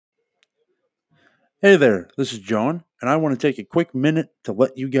Hey there, this is John, and I want to take a quick minute to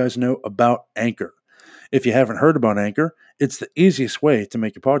let you guys know about Anchor. If you haven't heard about Anchor, it's the easiest way to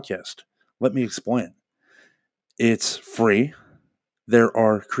make a podcast. Let me explain. It's free. There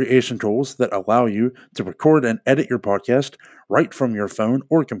are creation tools that allow you to record and edit your podcast right from your phone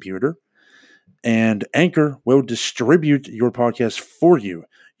or computer, and Anchor will distribute your podcast for you.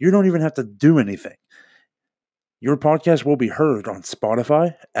 You don't even have to do anything. Your podcast will be heard on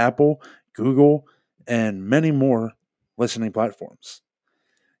Spotify, Apple, Google, and many more listening platforms.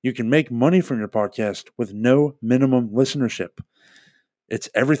 You can make money from your podcast with no minimum listenership. It's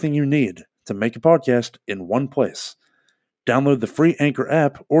everything you need to make a podcast in one place. Download the free Anchor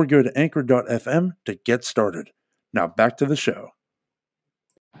app or go to anchor.fm to get started. Now back to the show.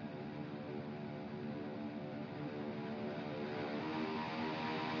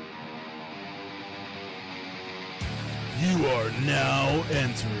 You are now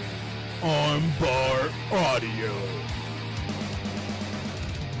entering Armbar Audio.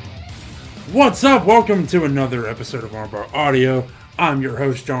 What's up? Welcome to another episode of Armbar Audio. I'm your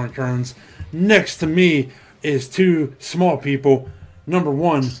host, John Kearns. Next to me is two small people. Number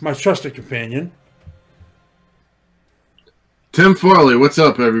one, my trusted companion. Tim Farley, what's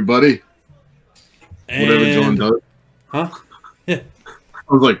up, everybody? And... Whatever John does. Huh? Yeah.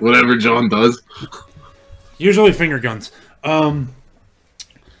 I was like, whatever John does. Usually finger guns.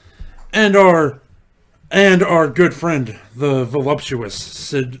 And our good friend, the voluptuous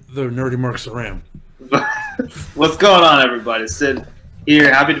Sid, the Nerdy Mark Saram. What's going on, everybody? Sid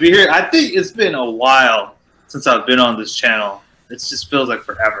here, happy to be here. I think it's been a while since I've been on this channel. It just feels like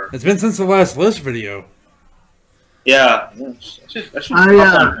forever. It's been since the last list video. Yeah.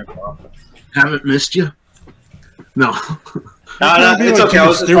 I haven't missed you. No. No, it's like okay.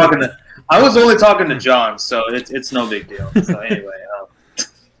 I was only talking to John, so it's no big deal. So anyway.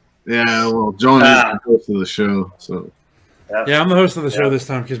 Yeah, well, John is the host of the show, so. Yeah, I'm the host of the show this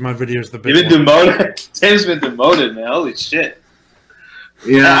time because my video is the big You've been demoted? Tim's been demoted, man. Holy shit.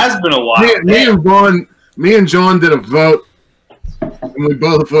 Yeah. That has been a while. Me and John did a vote, and we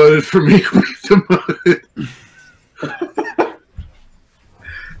both voted for me to be demoted.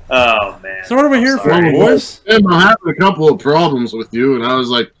 Oh, man. So what are we here for, Sorry. boys? I'm having a couple of problems with you, and I was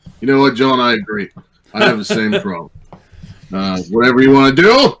like, you know what, John, I agree. I have the same problem. Whatever you want to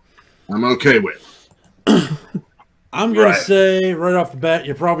do, I'm okay with. I'm going to say right off the bat,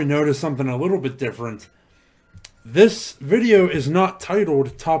 you probably noticed something a little bit different. This video is not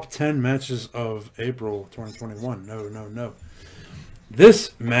titled Top 10 Matches of April 2021. No.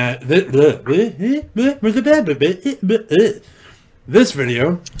 This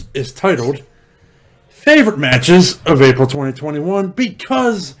video is titled Favorite Matches of April 2021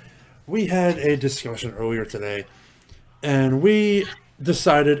 because we had a discussion earlier today and we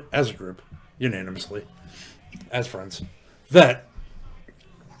decided as a group, unanimously, as friends, that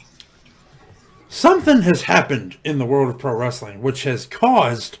something has happened in the world of pro wrestling which has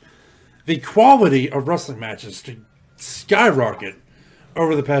caused the quality of wrestling matches to skyrocket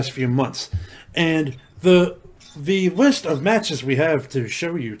over the past few months. And the list of matches we have to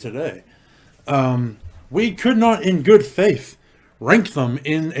show you today, we could not in good faith rank them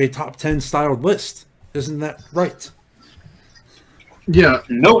in a top 10 styled list. Isn't that right? Yeah.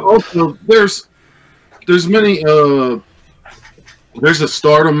 No. Also, there's many. There's a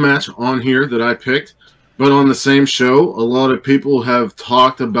Stardom match on here that I picked, but on the same show, a lot of people have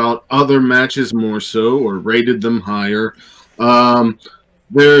talked about other matches more so or rated them higher.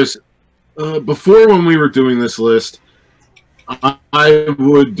 There's before when we were doing this list, I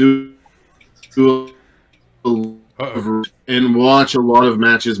would do and watch a lot of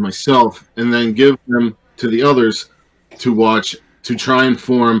matches myself, and then give them to the others to watch to try and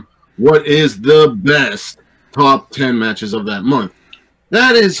form what is the best top 10 matches of that month.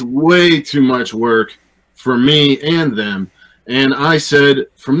 That is way too much work for me and them. And I said,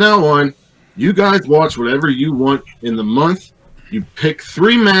 from now on, you guys watch whatever you want in the month. You pick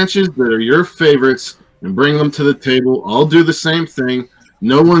 3 matches that are your favorites and bring them to the table. I'll do the same thing.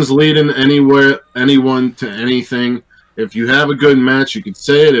 No one's leading anyone to anything. If you have a good match, you can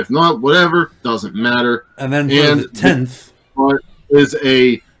say it. If not, whatever, doesn't matter. And then for the 10th is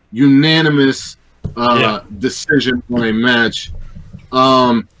a unanimous decision on a match.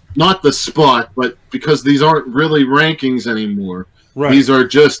 Not the spot, but because these aren't really rankings anymore. Right. These are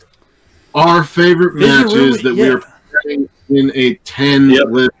just our favorite matches that we are putting in a 10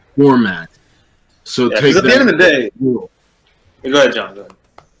 list format. So take at that. the end of the day, go ahead, John. Go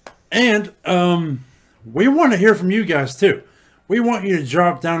ahead. And we want to hear from you guys too. We want you to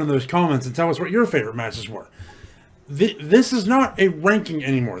drop down in those comments and tell us what your favorite matches were. This is not a ranking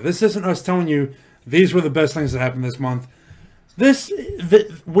anymore. This isn't us telling you these were the best things that happened this month.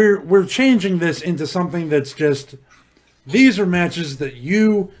 We're changing this into something that's just, these are matches that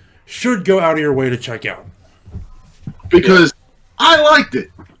you should go out of your way to check out. Because I liked it.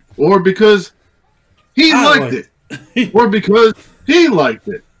 Or because he liked it. Or because he liked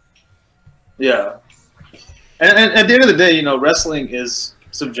it. Yeah. And at the end of the day, wrestling is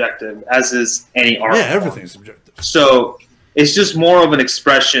subjective, as is any art. Yeah, everything's subjective. So it's just more of an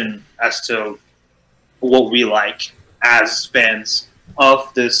expression as to what we like as fans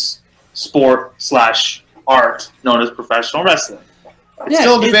of this sport/art known as professional wrestling. It's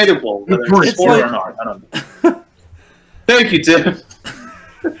still debatable whether it's sport or not. I don't know. Thank you, Tim.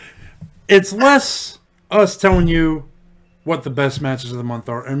 It's less us telling you what the best matches of the month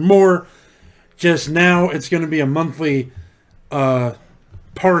are, and more just now it's going to be a monthly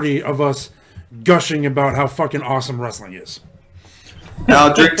party of us gushing about how fucking awesome wrestling is.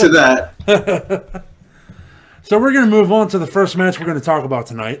 I'll drink to that. So we're going to move on to the first match we're going to talk about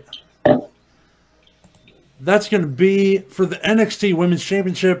tonight. That's going to be for the NXT Women's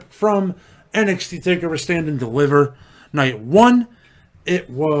Championship from NXT TakeOver Stand and Deliver. Night 1, it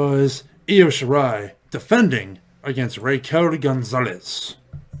was Io Shirai defending against Raquel Gonzalez.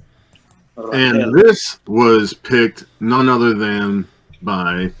 And this was picked none other than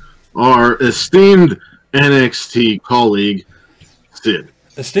by our esteemed NXT colleague, Sid.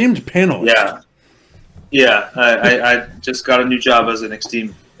 Esteemed panelist. Yeah. I just got a new job as an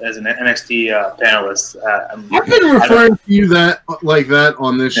NXT panelist. I've been referring to you like that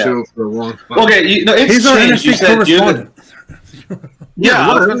on this show for a long time. Okay, it's He's our changed. NXT correspondent.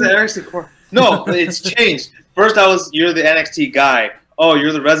 I was going to say NXT. No, it's changed. First, you're the NXT guy. Oh,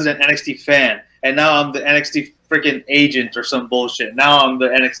 you're the resident NXT fan, and now I'm the NXT freaking agent or some bullshit. Now I'm the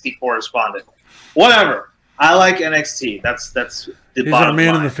NXT correspondent. Whatever. I like NXT. That's the He's bottom our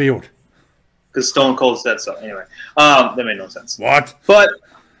man line. in the field. Because Stone Cold said so. Anyway, that made no sense. What? But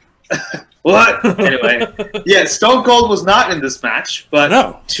what? Anyway, yeah, Stone Cold was not in this match,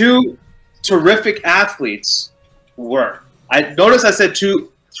 but two terrific athletes were. I noticed I said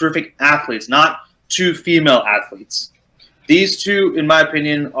two terrific athletes, not two female athletes. These two, in my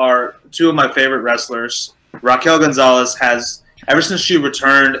opinion, are two of my favorite wrestlers. Raquel Gonzalez has, ever since she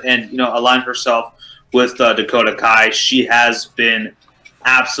returned and aligned herself with Dakota Kai, she has been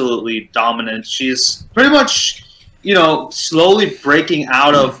absolutely dominant. She's pretty much, slowly breaking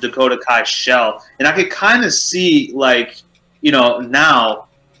out of Dakota Kai's shell. And I could kind of see, now,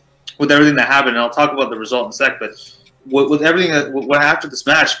 with everything that happened, and I'll talk about the result in a sec, but with everything what after this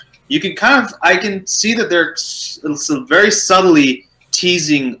match, I can see that they're very subtly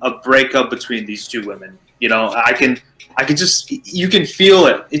teasing a breakup between these two women. You can feel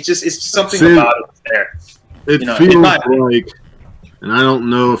it. It's something about it there. It feels like, and I don't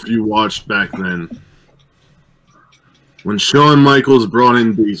know if you watched back then, when Shawn Michaels brought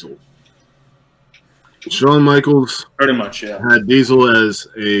in Diesel. Shawn Michaels pretty much, had Diesel as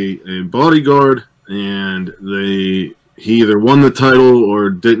a bodyguard, and he either won the title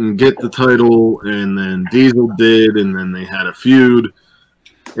or didn't get the title, and then Diesel did, and then they had a feud.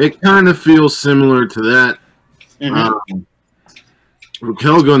 It kind of feels similar to that. Mm-hmm.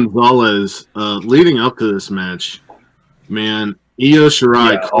 Raquel Gonzalez, leading up to this match, man, Io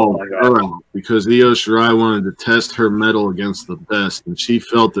Shirai called her out because Io Shirai wanted to test her mettle against the best, and she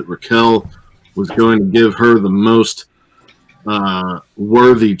felt that Raquel was going to give her the most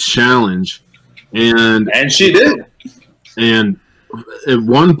worthy challenge. And she did. And at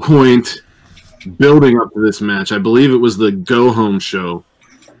one point, building up to this match, I believe it was the Go Home show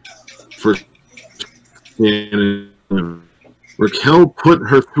for Raquel put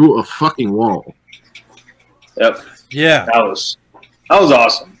her through a fucking wall. Yep. Yeah. That was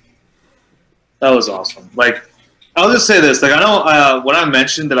awesome. That was awesome. I'll just say this. I know when I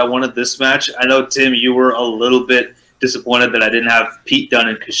mentioned that I wanted this match, I know, Tim, you were a little bit disappointed that I didn't have Pete Dunne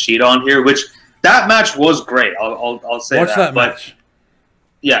and Kushida on here, which that match was great. I'll say Watch that match.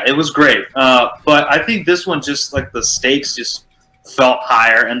 Yeah, it was great. But I think this one, just the stakes just felt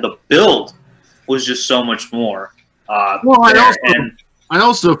higher, and the build was just so much more. I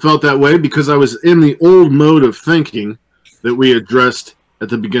also felt that way because I was in the old mode of thinking that we addressed at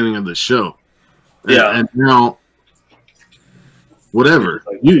the beginning of the show. And now, whatever.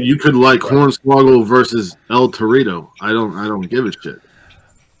 You could like Hornswoggle versus El Torito. I don't give a shit.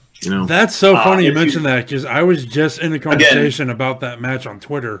 That's so funny you mentioned that, because I was just in a conversation about that match on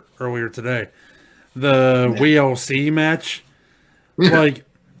Twitter earlier today. The WLC match. Yeah.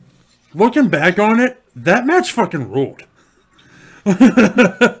 Looking back on it, that match fucking ruled.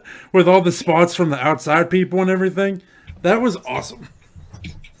 With all the spots from the outside people and everything. That was awesome.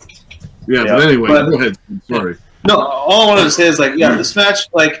 Yeah, but anyway, go ahead. Sorry. No, all I wanted to say is, like, yeah, this match,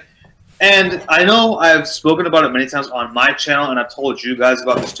 like, and I know I've spoken about it many times on my channel, and I've told you guys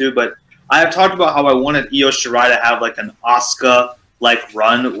about this too, but I have talked about how I wanted Io Shirai to have, like, an Asuka-like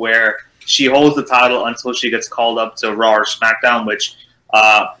run where she holds the title until she gets called up to Raw or SmackDown, which,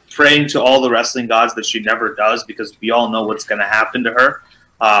 praying to all the wrestling gods that she never does, because we all know what's going to happen to her.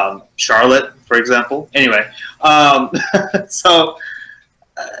 Charlotte, for example. Anyway,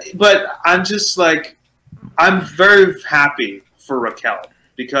 but I'm just, like, I'm very happy for Raquel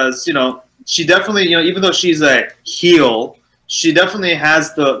because, you know, she definitely, you know, even though she's a heel, she definitely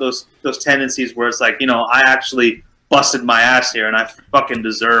has those tendencies where it's like, you know, I actually busted my ass here and I fucking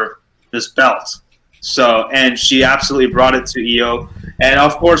deserve this belt. So, and she absolutely brought it to Io. And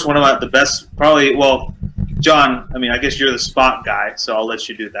of course, one of the best, probably, well, John, I mean, I guess you're the spot guy, so I'll let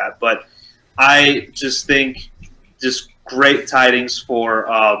you do that. But I just think just great tidings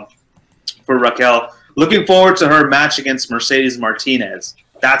for Raquel. Looking forward to her match against Mercedes Martinez.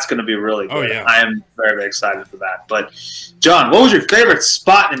 That's going to be really good. Oh, yeah. I am very, very excited for that. But, John, what was your favorite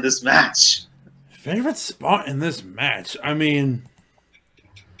spot in this match? Favorite spot in this match? I mean,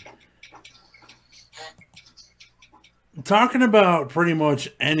 talking about pretty much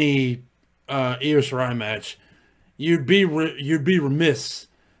any Io Shirai match, you'd be remiss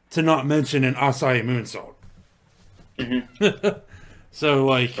to not mention an Asai moonsault. Mm-hmm. So,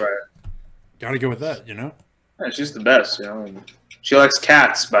 like, Right. gotta go with that, you know? Yeah, she's the best, you know. And she likes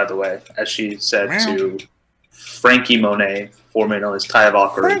cats, by the way, as she said to Frankie Monet, formerly known as Taya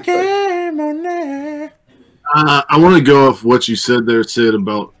Valkyrie. Frankie Monet. I want to go off what you said there, Sid,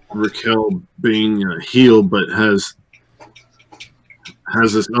 about Raquel being a heel, but has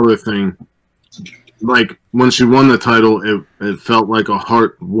this other thing. Like, when she won the title, it felt like a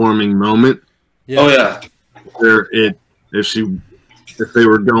heartwarming moment. Yeah. Oh, yeah. Where if they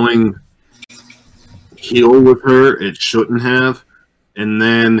were going heel with her, it shouldn't have. And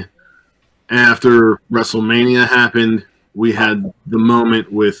then after WrestleMania happened, we had the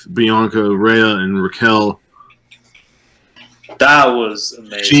moment with Bianca, Rhea, and Raquel. That was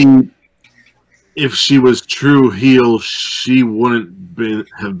amazing. If she was true heel, she wouldn't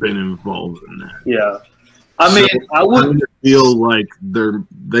have been involved in that. Yeah. I mean, I would feel like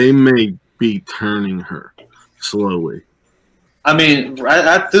they may be turning her slowly. I mean,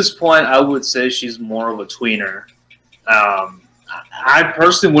 at this point, I would say she's more of a tweener. I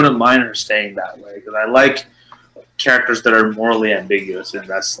personally wouldn't mind her staying that way because I like characters that are morally ambiguous in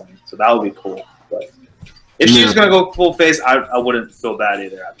wrestling. So that would be cool. But if she was going to go full face, I wouldn't feel bad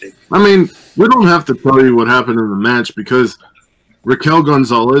either, I think. I mean, we don't have to tell you what happened in the match because Raquel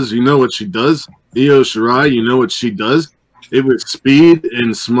Gonzalez, you know what she does. Io Shirai, you know what she does. It was speed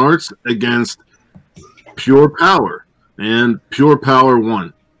and smarts against pure power. And pure power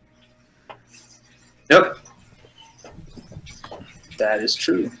won. Yep. That is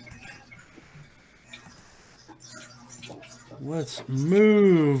true. Let's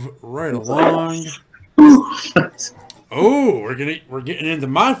move right along. Oh, we're getting into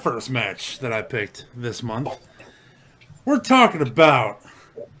my first match that I picked this month. We're talking about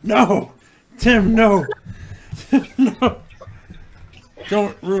Tim, no. No.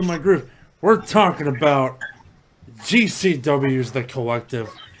 Don't ruin my groove. We're talking about GCW's The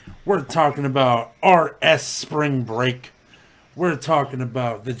Collective. We're talking about RS Spring Break. We're talking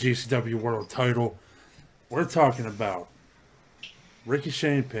about the GCW World Title. We're talking about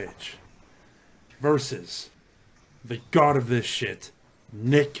Ricochet Page versus the god of this shit,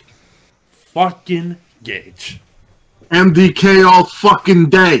 Nick fucking Gage. MDK all fucking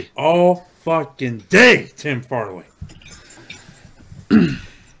day. All fucking day, Tim Farley.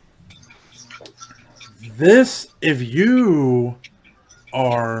 This, if you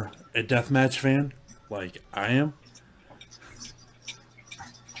are a deathmatch fan like I am,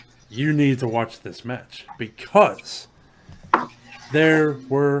 you need to watch this match because there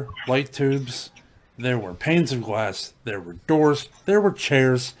were light tubes, there were panes of glass, there were doors, there were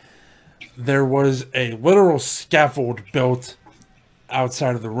chairs, there was a literal scaffold built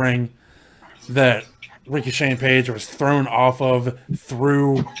outside of the ring that Ricochet Page was thrown off of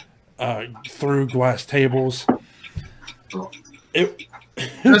through glass tables.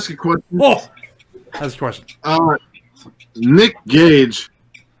 That's a question. Oh, that's a question. Nick Gage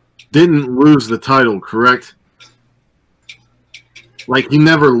didn't lose the title, correct? Like, he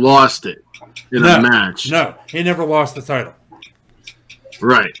never lost it in a match. No, he never lost the title.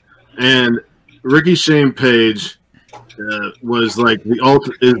 Right. And Ricochet Page was like the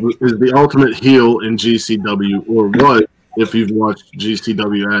ultimate heel in GCW, or was, if you've watched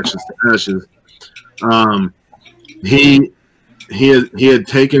GCW Ashes to Ashes. he had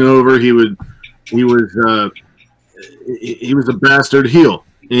taken over. He was a bastard heel,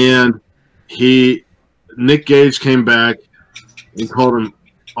 and Nick Gage came back and called him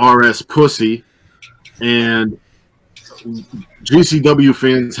RS Pussy, and GCW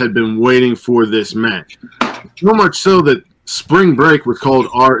fans had been waiting for this match. So much so that Spring Break was called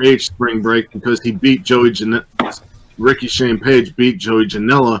RH Spring Break because he beat Ricky Shane Page beat Joey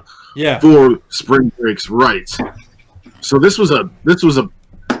Janela for Spring Break's rights. So this was a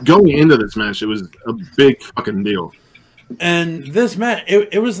going into this match, it was a big fucking deal. And this match,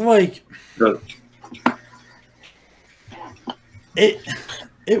 it was like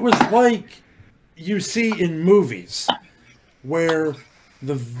it was like you see in movies where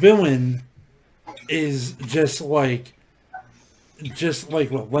the villain is just like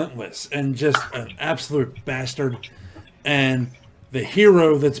relentless and just an absolute bastard, and the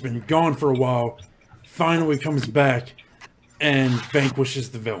hero that's been gone for a while finally comes back and vanquishes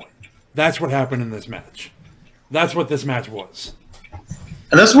the villain. That's what happened in this match. That's what this match was.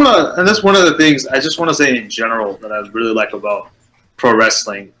 And that's one of the things I just want to say in general that I really like about pro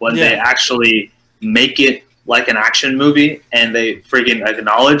wrestling, when they actually make it like an action movie and they friggin'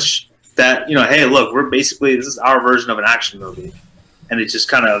 acknowledge that, hey, look, this is our version of an action movie, and they just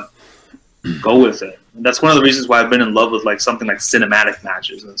kind of go with it. And that's one of the reasons why I've been in love with like something like cinematic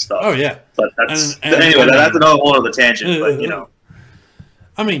matches and stuff. Oh yeah, but that's anyway. That's another whole other tangent. But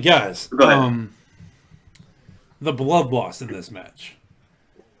I mean, guys, go ahead. The blood loss in this match,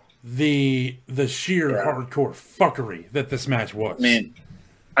 the sheer hardcore fuckery that this match was. I mean,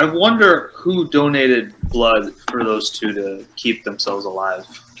 I wonder who donated blood for those two to keep themselves alive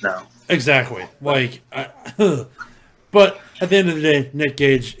now. Exactly. Like, but at the end of the day, Nick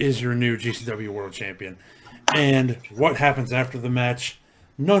Gage is your new GCW World Champion. And what happens after the match?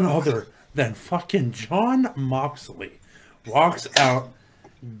 None other than fucking Jon Moxley walks out,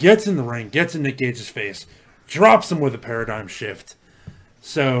 gets in the ring, gets in Nick Gage's face, drops him with a paradigm shift.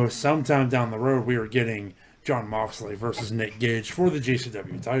 So sometime down the road, we are getting Jon Moxley versus Nick Gage for the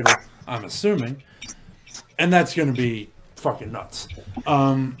GCW title, I'm assuming. And that's going to be fucking nuts.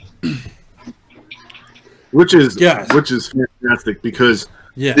 Which is fantastic because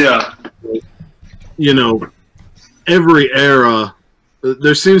every era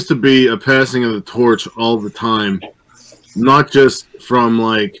there seems to be a passing of the torch all the time, not just from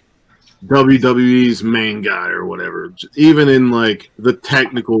like WWE's main guy or whatever, even in like the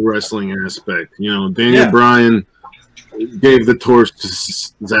technical wrestling aspect. Daniel Bryan gave the torch to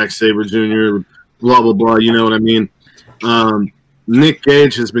Zack Sabre Jr., blah blah blah, you know what I mean? Nick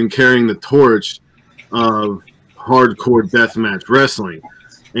Gage has been carrying the torch of hardcore deathmatch wrestling,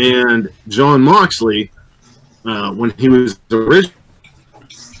 and Jon Moxley, when he was originally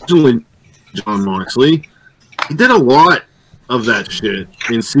Jon Moxley, he did a lot of that shit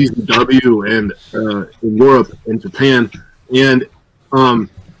in CZW and in Europe and Japan, and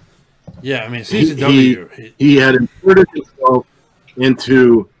CZW he had inserted himself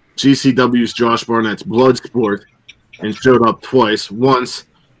into GCW's Josh Barnett's Bloodsport and showed up twice. Once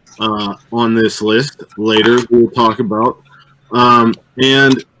on this list, later we'll talk about.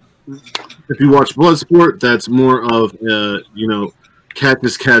 And if you watch Bloodsport, that's more of catch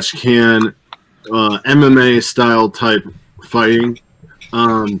as catch can, MMA style type fighting.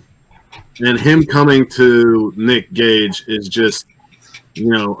 And him coming to Nick Gage is just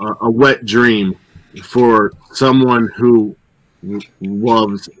a wet dream for someone who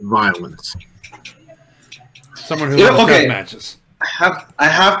loves violence. Someone who loves death matches. I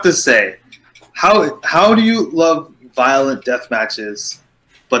have to say, how do you love violent death matches,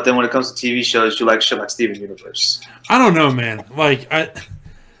 but then when it comes to TV shows, you like shit like Steven Universe? I don't know, man. Like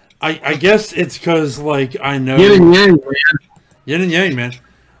I guess it's because like I know Yin and Yang, man. Yin and Yang, man.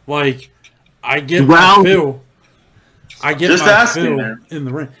 Like I get my feel. I get just my feel in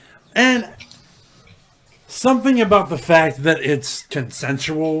the ring, and something about the fact that it's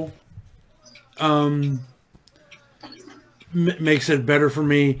consensual. Makes it better for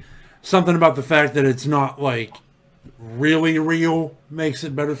me. Something about the fact that it's not like really real makes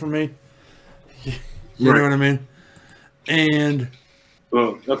it better for me. You know what I mean? And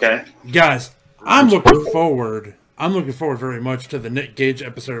guys, I'm looking forward very much to the Nick Gage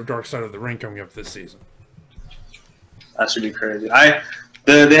episode of Dark Side of the Ring coming up this season. That should be crazy.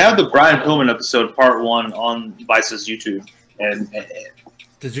 They have the Brian Pillman episode part 1 on Vice's YouTube, and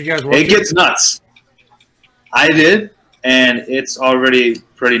did you guys watch it? It gets nuts. I did. And it's already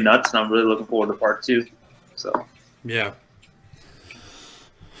pretty nuts, and I'm really looking forward to part 2. So, yeah.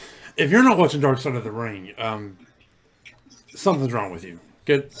 If you're not watching Dark Side of the Ring, something's wrong with you.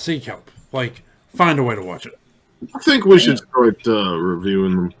 Seek help. Like, find a way to watch it. I think we should start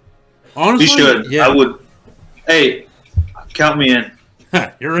reviewing them. Honestly, we should. Yeah. I would. Hey, count me in.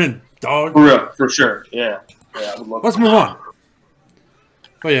 You're in, dog. For real, for sure. Yeah. I would love Let's move on.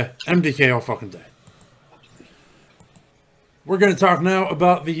 But yeah, MDK all fucking day. We're going to talk now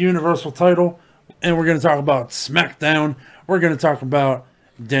about the Universal title, and we're going to talk about SmackDown. We're going to talk about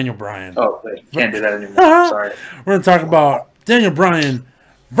Daniel Bryan. Oh, wait, can't do that anymore. Sorry. We're going to talk about Daniel Bryan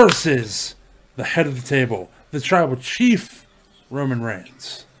versus the head of the table, the tribal chief, Roman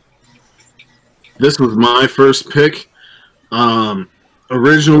Reigns. This was my first pick.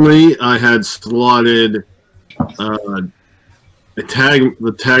 Originally, I had slotted the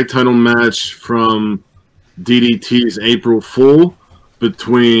tag title match from DDT's April Fool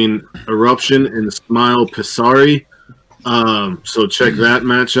between Eruption and Smile Pisari. So check that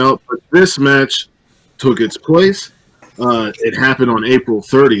match out. But this match took its place. It happened on April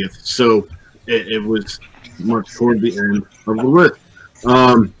 30th, so it was much toward the end of the list.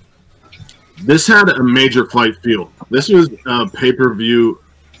 This had a major fight feel. This was a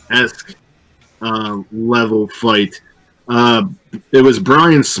pay-per-view-esque level fight. It was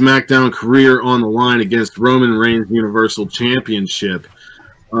Bryan's SmackDown career on the line against Roman Reigns' Universal Championship.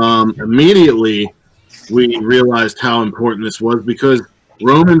 Immediately, we realized how important this was because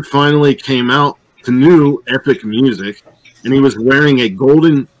Roman finally came out to new epic music, and he was wearing a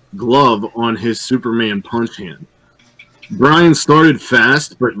golden glove on his Superman punch hand. Bryan started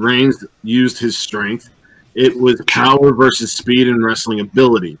fast, but Reigns used his strength. It was power versus speed and wrestling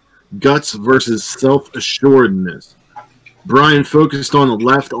ability, guts versus self-assuredness. Bryan focused on the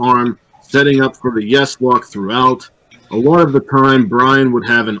left arm, setting up for the yes lock throughout. A lot of the time, Bryan would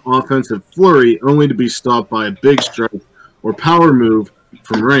have an offensive flurry only to be stopped by a big strike or power move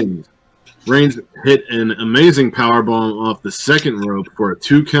from Reigns. Reigns hit an amazing powerbomb off the second rope for a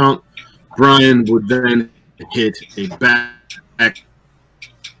 2 count. Bryan would then hit a back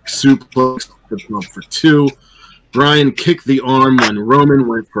suplex for 2. Bryan kicked the arm when Roman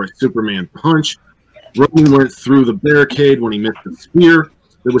went for a Superman punch. Roman went through the barricade when he missed the spear.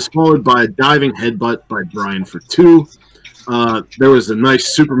 It was followed by a diving headbutt by Bryan for 2. There was a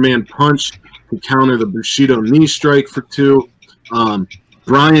nice Superman punch to counter the Bushido knee strike for 2.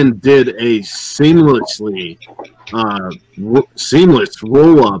 Bryan did a seamless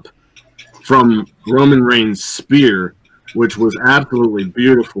roll-up from Roman Reigns' spear, which was absolutely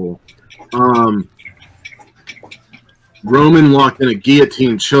beautiful. Roman locked in a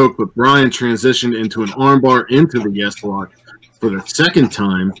guillotine choke, but Bryan transitioned into an armbar into the yes lock for the second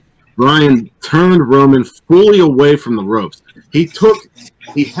time. Bryan turned Roman fully away from the ropes. He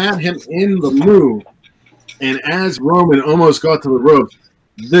had him in the move, and as Roman almost got to the ropes,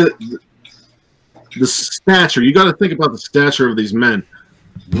 the stature, you got to think about the stature of these men.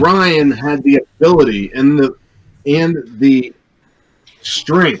 Bryan had the ability and the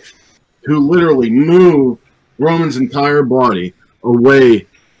strength to literally move Roman's entire body away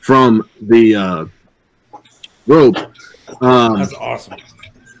from the rope. That's awesome.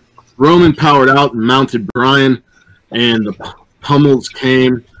 Roman powered out and mounted Bryan, and the pummels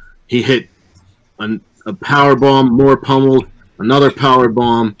came. He hit a power bomb, more pummels, another power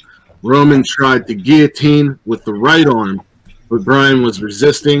bomb. Roman tried to guillotine with the right arm, but Bryan was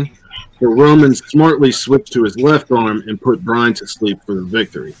resisting. But Roman smartly switched to his left arm and put Bryan to sleep for the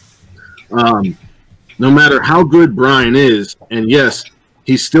victory. No matter how good Bryan is, and yes,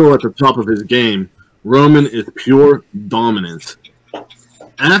 he's still at the top of his game, Roman is pure dominance.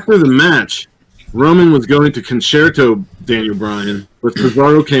 After the match, Roman was going to concerto Daniel Bryan, but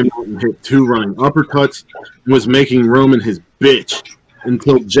Cesaro came out and hit 2 running uppercuts and was making Roman his bitch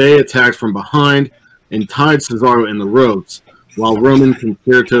until Jay attacked from behind and tied Cesaro in the ropes while Roman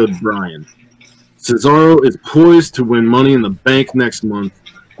concertoed Bryan. Cesaro is poised to win Money in the Bank next month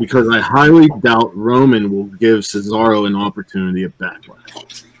because I highly doubt Roman will give Cesaro an opportunity at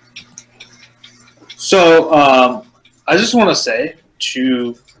Backlash. So, I just want to say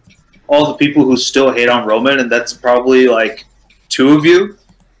to all the people who still hate on Roman, and that's probably like 2 of you.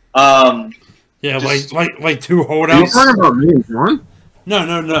 Yeah, like 2 holdouts. Are you talking about me and John?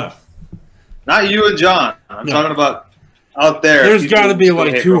 No. Not you and John. I'm talking about out there. There's got to be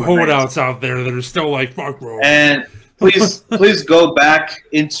like 2 holdouts out there that are still like, fuck Roman. And please go back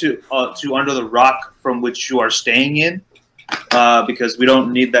into to Under the Rock from which you are staying in, because we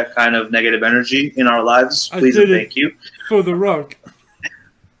don't need that kind of negative energy in our lives. Please and thank you. For the Rock.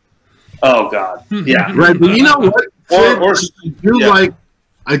 Oh God, yeah. Right, but you know what?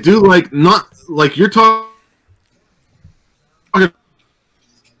 I do like not like you're talking.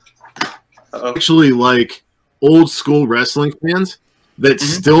 Actually, like old school wrestling fans that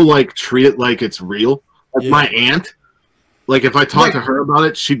still like treat it like it's real. Like my aunt, like if I talked to her about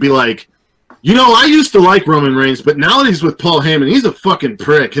it, she'd be like, you know, I used to like Roman Reigns, but now that he's with Paul Heyman, he's a fucking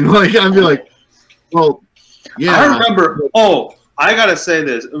prick. And like, I'd be like, well, yeah. I remember. Oh, I gotta say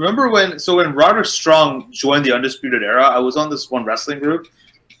this. Remember when Roderick Strong joined the Undisputed Era? I was on this one wrestling group.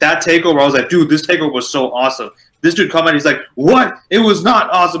 That takeover, I was like, dude, this takeover was so awesome. This dude come out, he's like, what? It was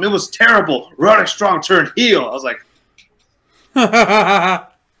not awesome. It was terrible. Roderick Strong turned heel. I was like,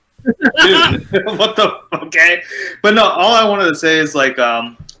 dude, what the okay? But no, all I wanted to say is like,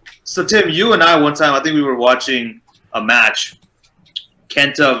 so Tim, you and I one time, I think we were watching a match,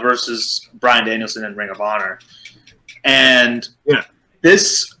 Kenta versus Bryan Danielson in Ring of Honor, and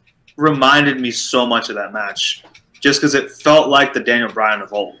this reminded me so much of that match, just because it felt like the Daniel Bryan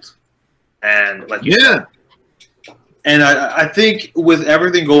of old, and like and I think with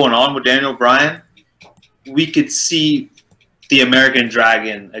everything going on with Daniel Bryan, we could see the American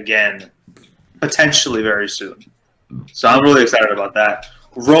Dragon again, potentially very soon. So I'm really excited about that.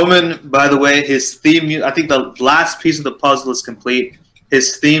 Roman, by the way, his theme, I think the last piece of the puzzle is complete.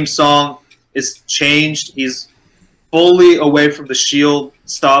 His theme song is changed. He's fully away from the Shield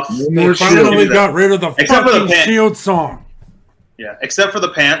stuff. They finally got rid of the fucking Shield song. Yeah, except for the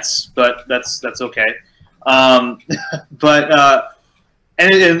pants, but that's okay. And by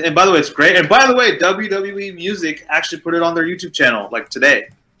the way, it's great. And by the way, WWE Music actually put it on their YouTube channel like today,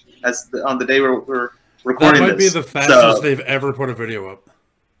 on the day we're recording. That might be the fastest they've ever put a video up.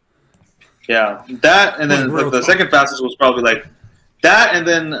 Yeah, that and then like, the second fastest was probably like that, and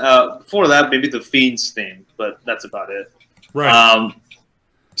then before that maybe the Fiend's theme, but that's about it. Right.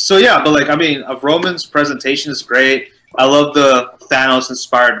 So yeah, but like I mean, Roman's presentation is great. I love the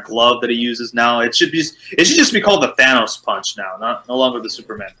Thanos-inspired glove that he uses now. It should just be called the Thanos punch now, no longer the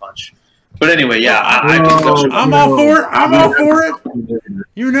Superman punch. But anyway, yeah, I'm all for it. I'm all for it.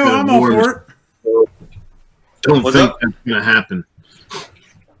 You know, I'm all for it. Don't think that's gonna happen.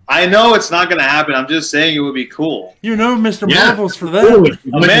 I know it's not gonna happen. I'm just saying it would be cool. You know, Mr. Marvel's for that.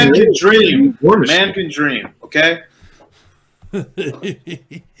 A man can dream. A man can dream. Okay.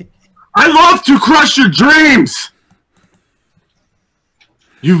 I love to crush your dreams.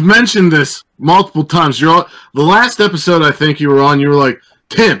 You've mentioned this multiple times. The last episode I think you were on, you were like,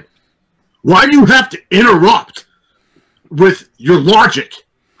 Tim, why do you have to interrupt with your logic?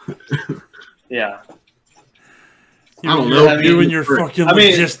 Yeah. I don't know. You and your fucking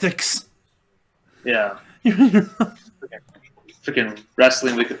logistics. Yeah. Freaking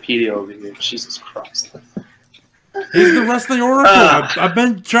wrestling Wikipedia over here. Jesus Christ. He's the wrestling oracle. I've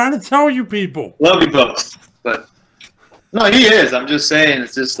been trying to tell you people. Love you both. But no, he is. I'm just saying,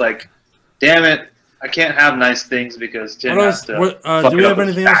 it's just like, damn it, I can't have nice things because Jim has to. Do we have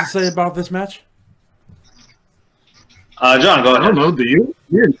anything else to say about this match? John, go ahead. I don't know. Do you?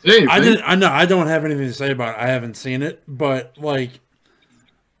 You didn't say anything. I don't have anything to say about it. I haven't seen it, but like,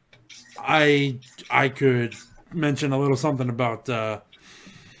 I could mention a little something about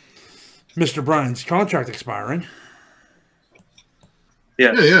Mr. Bryan's contract expiring.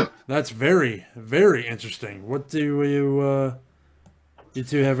 Yeah. That's very, very interesting. What do you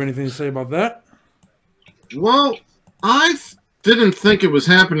two have anything to say about that? Well, I didn't think it was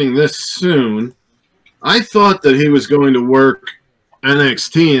happening this soon. I thought that he was going to work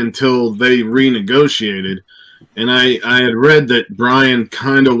NXT until they renegotiated. And I had read that Bryan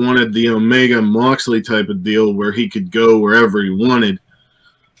kind of wanted the Omega Moxley type of deal where he could go wherever he wanted.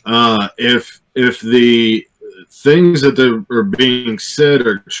 If the things that are being said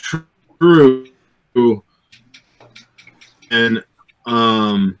are true, and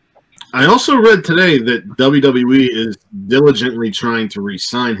I also read today that WWE is diligently trying to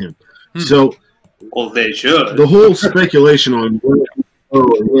re-sign him. So, well, they should. The whole speculation on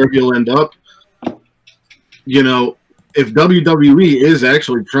where he'll end up, you know, if WWE is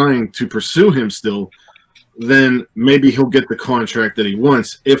actually trying to pursue him still, then maybe he'll get the contract that he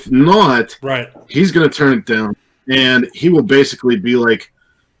wants. If not, he's going to turn it down, and he will basically be like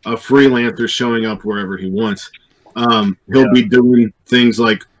a freelancer showing up wherever he wants. He'll be doing things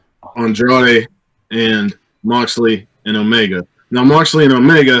like Andrade and Moxley and Omega. Now, Moxley and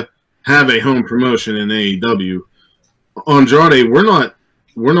Omega have a home promotion in AEW. Andrade, we're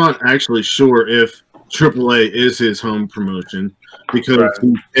not actually sure if AAA is his home promotion because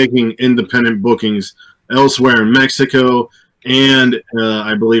he's taking independent bookings elsewhere in Mexico and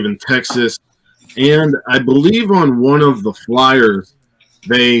I believe in Texas. And I believe on one of the flyers,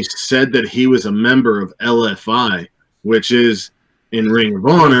 they said that he was a member of LFI, which is in Ring of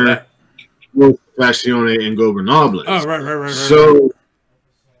Honor, with Passione Ingobernables. Oh, right. So,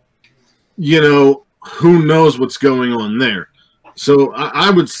 you know, who knows what's going on there? So I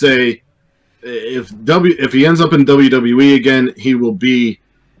would say if he ends up in WWE again, he will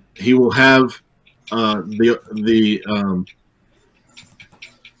have the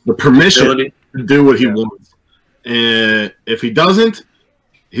permission to do what he wants. And if he doesn't,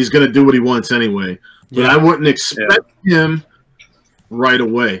 he's going to do what he wants anyway. But I wouldn't expect him right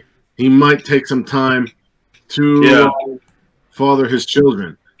away. He might take some time to father his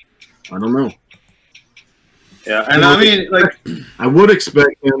children. I don't know. Yeah, and I mean, like, I would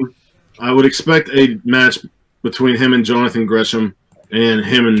expect a match between him and Jonathan Gresham and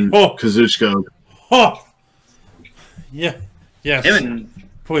him and Kazuchika. Oh, yeah, yes.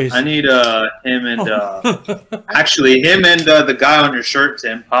 Please. I need him and actually him and the guy on your shirt,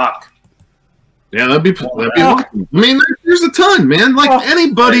 Tim Pac. Yeah, that'd be awesome. I mean, there's a ton, man. Like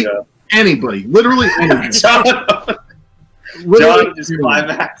anybody, literally anybody. John just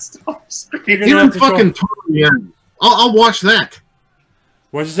climaxed off screen. Even fucking Toru Yano. I'll watch that.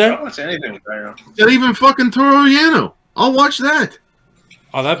 What'd you say? I'll watch anything with that. Even fucking Toru Yano. I'll watch that.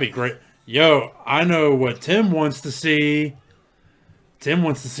 Oh, that'd be great. Yo, I know what Tim wants to see. Tim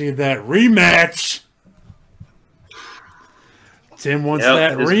wants to see that rematch. Tim wants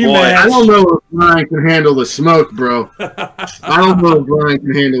that rematch. Boy. I don't know if Brian can handle the smoke, bro. I don't know if Brian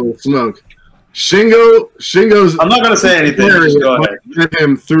can handle the smoke. Shingo's. I'm not gonna say anything. Just go ahead. Get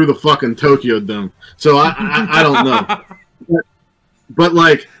him through the fucking Tokyo Dome. So I don't know. But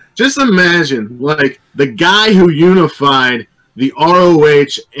like, just imagine like the guy who unified the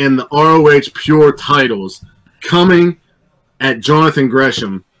ROH and the ROH Pure titles coming at Jonathan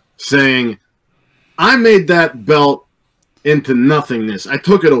Gresham saying, "I made that belt into nothingness. I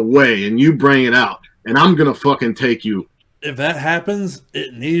took it away, and you bring it out, and I'm gonna fucking take you." If that happens,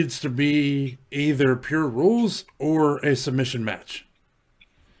 it needs to be either Pure Rules or a submission match.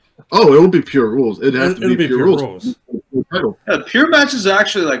 Oh, it'll be Pure Rules. It'll be Pure Rules. Yeah, Pure matches are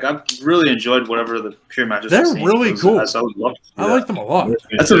actually like I've really enjoyed whatever the Pure matches. They're really cool. I like them a lot.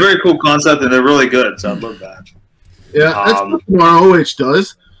 That's a very cool concept, and they're really good. So I love that. Yeah, that's what ROH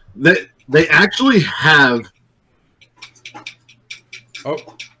does. They actually have. Oh.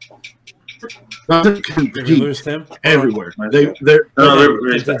 Doesn't compete everywhere. They're say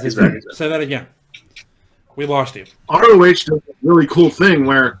that again. We lost you. ROH does a really cool thing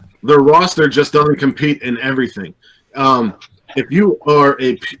where their roster just doesn't compete in everything. If you are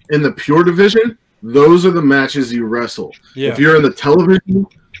in the Pure division, those are the matches you wrestle. Yeah. If you're in the television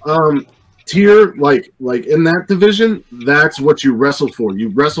tier, like in that division, that's what you wrestle for. You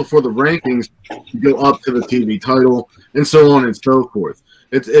wrestle for the rankings, you go up to the TV title, and so on and so forth.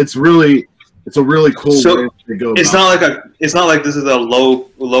 It's a really cool way to go. It's not like this is a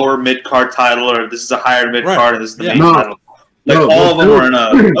lower mid card title or this is a higher mid card and this is the main title. Like all of them are in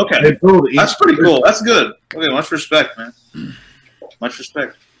a That's pretty cool. That's good. Okay, much respect, man. Much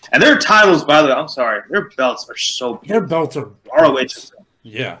respect. And their titles, by the way, I'm sorry, their belts are so beautiful. Their belts are ROH.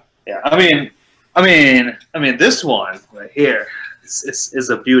 Yeah. Yeah. I mean, this one right here is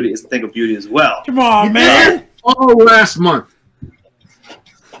a beauty. It's a thing of beauty as well. Come on, man. All last month.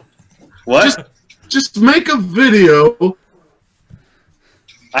 What? Just make a video.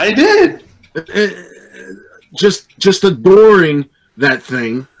 I did. Just adoring that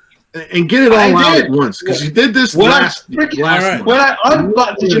thing, and get it all out at once because you did this last month. Did you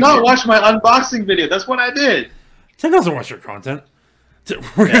not watch my unboxing video? That's what I did. Tim doesn't watch your content.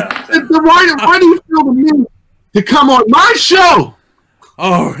 Why do you feel the need to come on my show?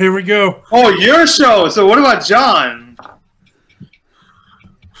 Oh, here we go. Oh, your show. So what about John?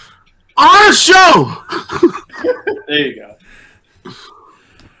 Our show. There you go.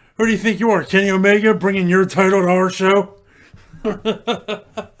 Who do you think you are, Kenny Omega, bringing your title to our show?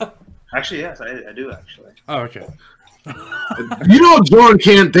 Actually, yes, I do, actually. Oh, okay. You know John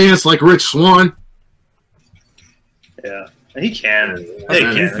can't dance like Rich Swann? Yeah, he can.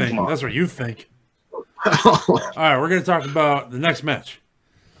 That's what you think. All right, we're going to talk about the next match.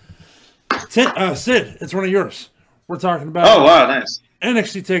 Sid, it's one of yours. We're talking about... Oh, wow, nice.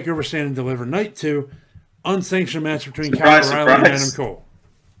 NXT TakeOver Stand and Deliver Night 2, unsanctioned match between Kyle O'Reilly and Adam Cole.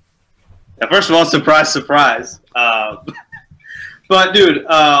 Yeah, first of all, surprise. But, dude,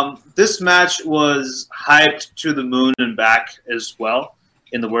 this match was hyped to the moon and back as well,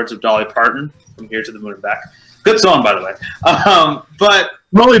 in the words of Dolly Parton, From Here to the Moon and Back. Good song, by the way. But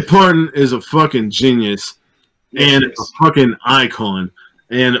Dolly Parton is a fucking genius and a fucking icon.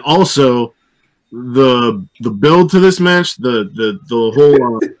 And also, the build to this match, the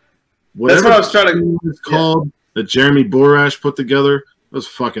whole that's what I was trying to. It's called that Jeremy Borash put together. It was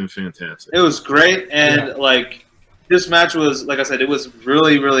fucking fantastic. It was great, and like this match was, like I said, it was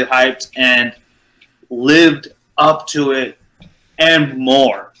really, really hyped and lived up to it and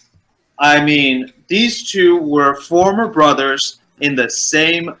more. I mean, these two were former brothers in the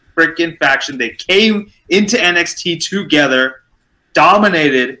same freaking faction. They came into NXT together,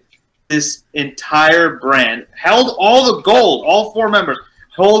 dominated this entire brand, held all the gold, all 4 members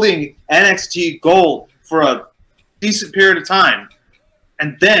holding NXT gold for a decent period of time.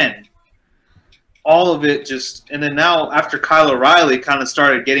 And then all of it and then now after Kyle O'Reilly kind of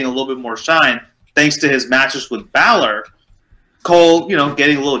started getting a little bit more shine, thanks to his matches with Balor, Cole,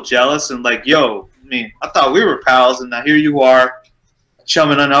 getting a little jealous and like, yo, I thought we were pals, and now here you are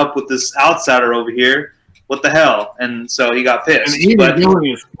chumming on up with this outsider over here. What the hell? And so he got pissed. And even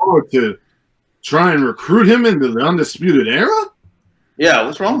going as far to try and recruit him into the Undisputed Era? Yeah,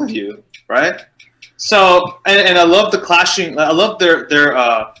 what's wrong with you, right? So, and I love the clashing. I love their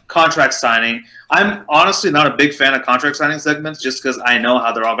contract signing. I'm honestly not a big fan of contract signing segments just because I know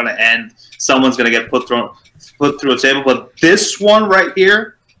how they're all going to end. Someone's going to get put through a table. But this one right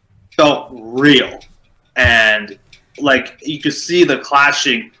here felt real. And, like, you could see the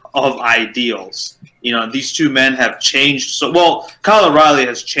clashing of ideals. These two men have changed. Kyle O'Reilly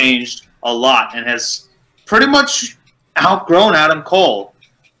has changed a lot and has pretty much outgrown Adam Cole.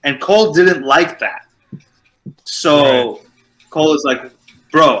 And Cole didn't like that. So right. Cole is like,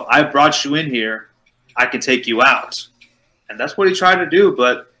 bro, I brought you in here. I can take you out. And that's what he tried to do.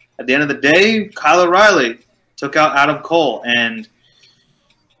 But at the end of the day, Kyle O'Reilly took out Adam Cole. And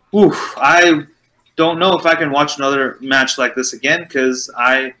I don't know if I can watch another match like this again because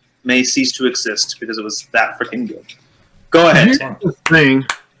I may cease to exist because it was that freaking good. Go ahead. Here's the thing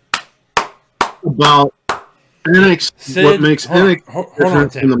about NXT, Sid, what makes NXT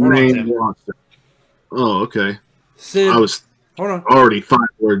different from the main roster. Oh, okay. Sid, I was already 5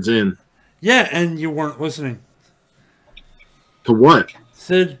 words in. Yeah, and you weren't listening. To what?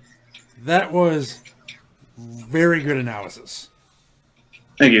 Sid, that was very good analysis.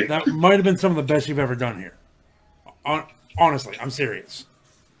 Thank you. That might have been some of the best you've ever done here. Honestly, I'm serious.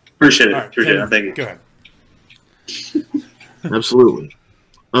 Appreciate it. Right, Appreciate it. Thank you. Go ahead. Absolutely.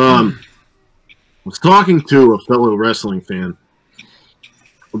 I was talking to a fellow wrestling fan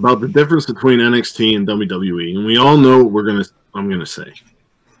about the difference between NXT and WWE, and we all know what I'm gonna say.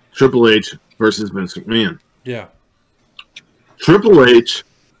 Triple H versus Vince McMahon. Yeah. Triple H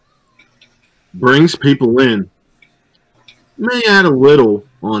brings people in, may add a little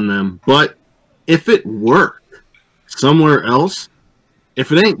on them, but if it worked somewhere else,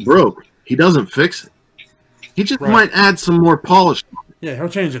 if it ain't broke, he doesn't fix it. He just might add some more polish. Yeah, he'll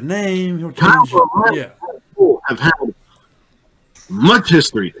change the name. He'll change. Have had much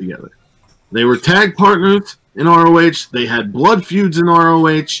history together. They were tag partners in ROH. They had blood feuds in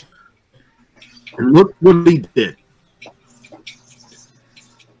ROH. And look what he did.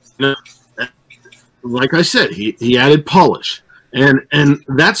 Like I said, he added polish. And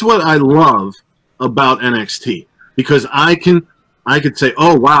that's what I love about NXT. Because I could say,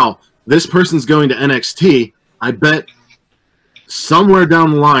 oh, wow, this person's going to NXT. I bet somewhere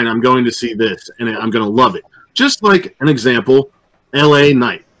down the line I'm going to see this, and I'm going to love it. Just like an example, LA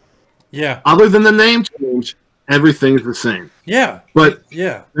Knight. Yeah. Other than the name change, everything's the same. Yeah. But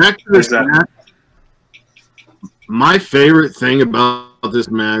yeah, back to this match, my favorite thing about this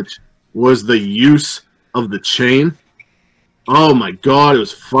match was the use of the chain. Oh my god, it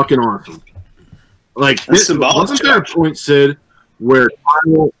was fucking awesome. Like, wasn't there a point, Sid, where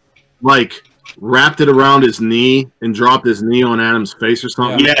Kyle, wrapped it around his knee and dropped his knee on Adam's face or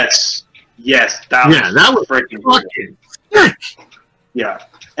something? Yes. That was freaking fucking sick. Yeah.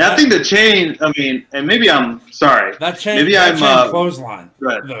 And I think the chain, and maybe I'm sorry. That chain, maybe that I'm chain clothesline.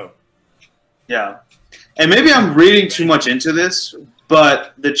 Right. Though. Yeah. And maybe I'm reading too much into this,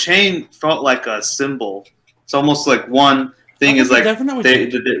 but the chain felt like a symbol. It's almost like one thing is like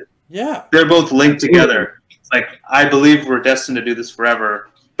they're both linked together. It's like, I believe we're destined to do this forever.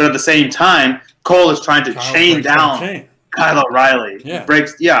 But at the same time, Cole is trying to chain down Kyle O'Reilly. Yeah.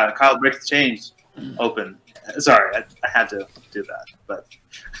 Kyle breaks the chains open. Sorry, I had to do that. But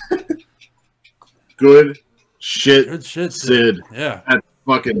Good shit, Sid. Yeah. That's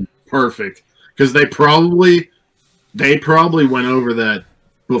fucking perfect. Because they probably went over that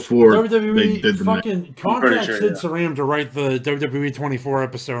before WWE they did the fucking contract Sid Saram to write the WWE 24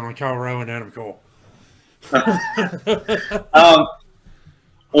 episode on Kyle O'Reilly and Adam Cole.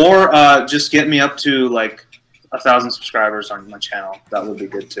 Or just get me up to 1,000 subscribers on my channel. That would be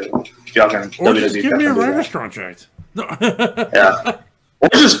good too. If y'all can or just give me a writer's contract. No. Yeah. Or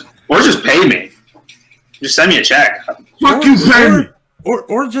just pay me. Just send me a check. Fuck you, pay me.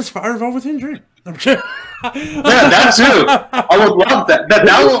 Or just fire Velveteen Dream. I'm kidding. Yeah, that too. I would love that.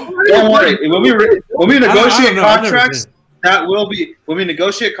 Don't worry. When we negotiate contracts, that will be when we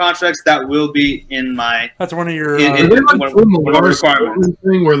negotiate contracts. That will be in my. That's one of your requirements.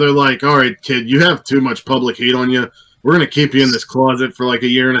 Thing where they're like, "All right, kid, you have too much public heat on you. We're gonna keep you in this closet for like a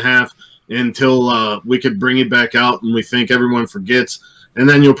year and a half until we could bring you back out, and we think everyone forgets, and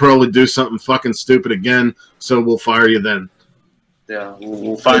then you'll probably do something fucking stupid again. So we'll fire you then." Yeah,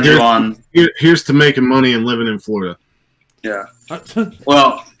 we'll find you on. Here's to making money and living in Florida. Yeah.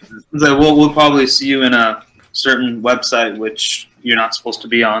 Well, we'll probably see you in a certain website which you're not supposed to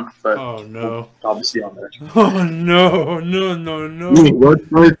be on, but we'll probably see you on there. Oh no!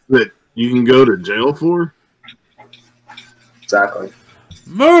 Websites that you can go to jail for? Exactly.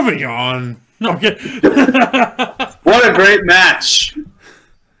 Moving on. No, okay. What a great match!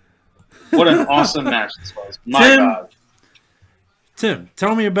 What an awesome match this was. My God. Tim,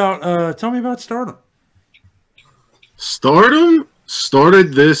 tell me about Stardom. Stardom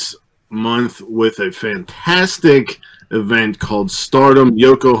started this month with a fantastic event called Stardom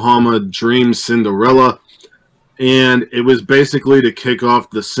Yokohama Dream Cinderella, and it was basically to kick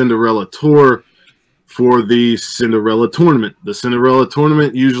off the Cinderella tour for the Cinderella tournament. The Cinderella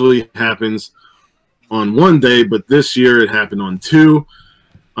tournament usually happens on one day, but this year it happened on two.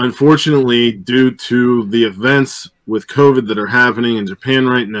 Unfortunately, due to the events with COVID that are happening in Japan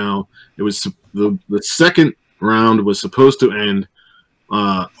right now, it was the second round was supposed to end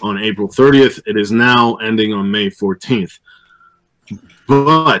on April 30th. It is now ending on May 14th.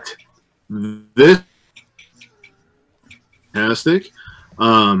 But this fantastic.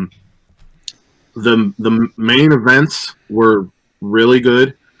 The main events were really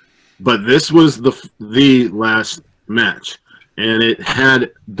good, but this was the last match, and it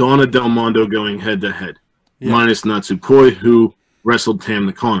had Donna Del Mondo going head to head, minus Natsupoi, who wrestled Tam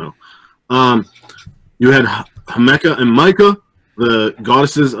Nakano. You had Himeka and Maika, the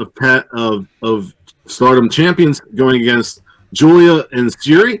goddesses of Stardom champions, going against Julia and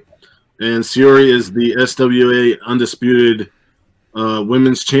Syuri. And Syuri is the SWA undisputed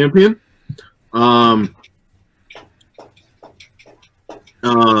women's champion.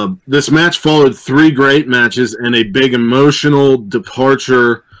 This match followed three great matches and a big emotional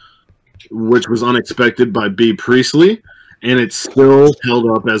departure, which was unexpected, by Bea Priestley, and it still held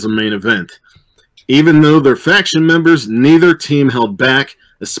up as a main event. Even though they're faction members, neither team held back,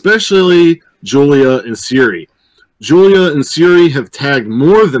 especially Julia and Syuri. Julia and Syuri have tagged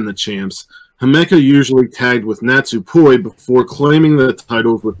more than the champs. Himeka usually tagged with Natsupoi before claiming the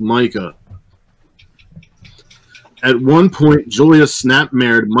titles with Maika. At one point, Julia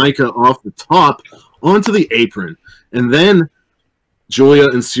snap-mared Maika off the top onto the apron, and then Julia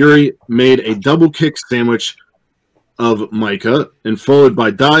and Syuri made a double kick sandwich of Maika, and followed by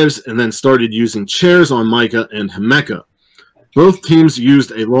dives, and then started using chairs on Maika and Himeka. Both teams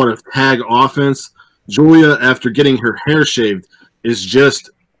used a lot of tag offense. Julia, after getting her hair shaved, is just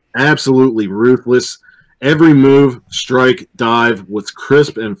absolutely ruthless. Every move, strike, dive was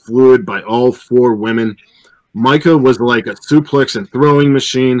crisp and fluid by all four women. Maika was like a suplex and throwing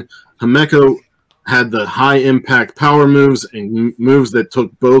machine. Himeka had the high-impact power moves and moves that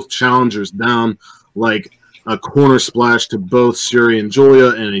took both challengers down, like a corner splash to both Syuri and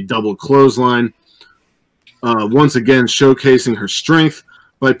Julia and a double clothesline. Once again, showcasing her strength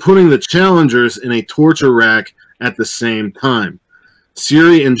by putting the challengers in a torture rack at the same time.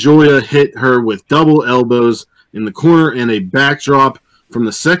 Syuri and Julia hit her with double elbows in the corner and a backdrop from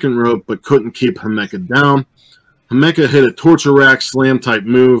the second rope, but couldn't keep Himeka down. Himeka hit a torture rack slam type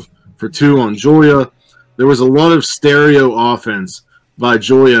move for two on Julia. There was a lot of stereo offense by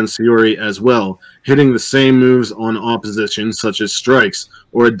Julia and Syuri as well, hitting the same moves on opposition, such as strikes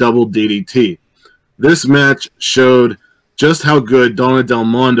or a double DDT. This match showed just how good Donna Del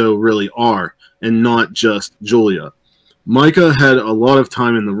Mondo really are, and not just Julia. Maika had a lot of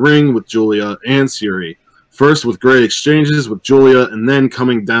time in the ring with Julia and Syuri, first with great exchanges with Julia, and then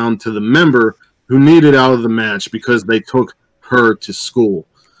coming down to the member who needed out of the match because they took her to school.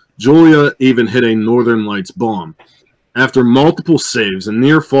 Julia even hit a Northern Lights bomb. After multiple saves and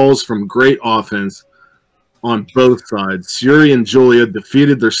near falls from great offense on both sides, Syuri and Julia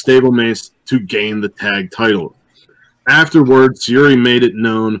defeated their stablemates to gain the tag title. Afterwards, Syuri made it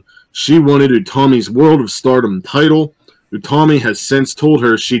known she wanted Utami's World of Stardom title. Utami has since told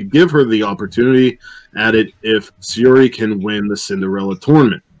her she'd give her the opportunity at it if Syuri can win the Cinderella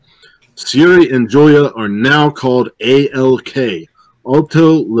tournament. Syuri and Julia are now called ALK,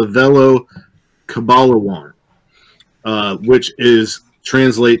 Alto Livello Kabalawan, which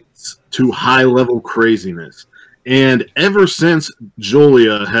translates to high-level craziness. And ever since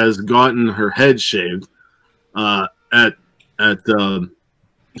Julia has gotten her head shaved at the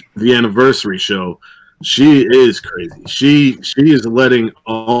anniversary show, She is crazy. She is letting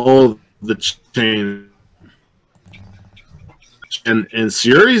all the chains. And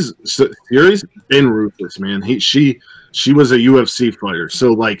Syuri's been ruthless, man. She was a UFC fighter,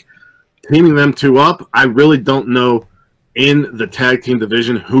 so like teaming them two up, I really don't know in the tag team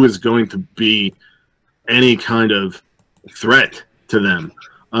division who is going to be any kind of threat to them.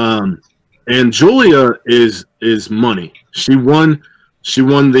 And Julia is money. She won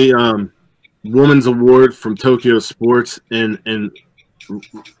the Women's Award from Tokyo Sports, and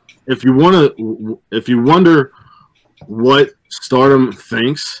if you wonder what Stardom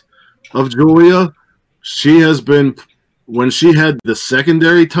thinks of Julia, she has been, when she had the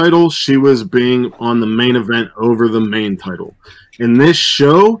secondary title, she was being on the main event over the main title. In this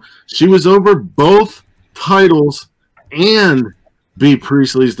show, she was over both titles and Bea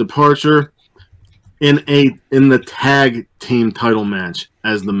Priestley's departure in the tag team title match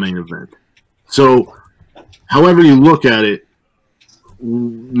as the main event. So, however you look at it,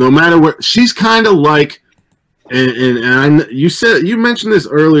 no matter where, she's kind of like, and you mentioned this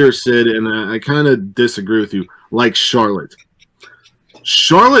earlier, Sid, and I kind of disagree with you. Like Charlotte.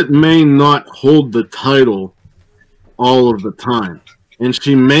 Charlotte may not hold the title all of the time, and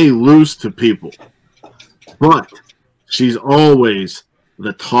she may lose to people, but she's always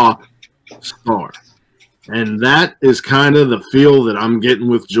the top star. And that is kind of the feel that I'm getting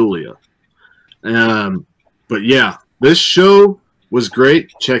with Julia. But yeah, this show was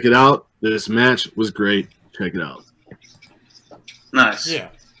great. Check it out. This match was great. Check it out. Nice. Yeah.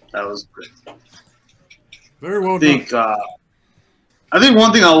 That was great. Very well done. I think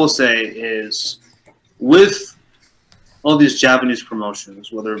one thing I will say is with all these Japanese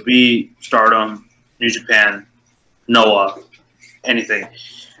promotions, whether it be Stardom, New Japan, Noah, anything,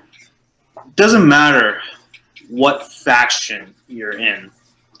 it doesn't matter what faction you're in.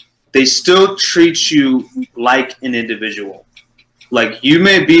 They still treat you like an individual. Like, you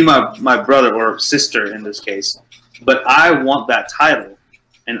may be my brother or sister in this case, but I want that title,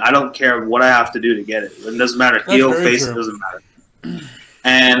 and I don't care what I have to do to get it. It doesn't matter. Heel, face, it doesn't matter.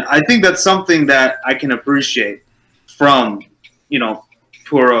 And I think that's something that I can appreciate from,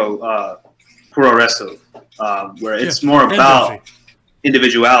 Puro Wrestle, where it's more about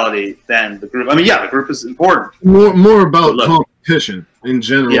individuality than the group. I mean, yeah, the group is important. More about competition in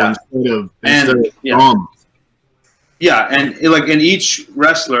general instead of drama. Yeah, and each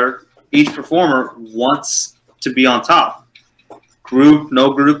wrestler, each performer wants to be on top. Group,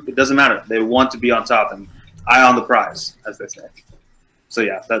 no group, it doesn't matter. They want to be on top and eye on the prize, as they say. So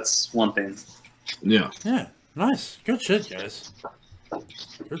yeah, that's one thing. Yeah. Yeah. Nice. Good shit, guys.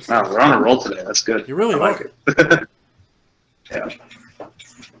 Good wow, we're on a roll today. That's good. You really like it. Yeah.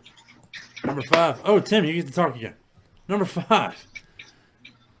 Number 5. Oh, Tim, you get to talk again. Number 5.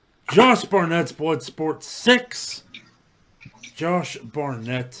 Josh Barnett's Bloodsport 6. Josh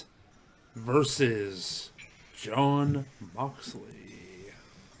Barnett versus Jon Moxley.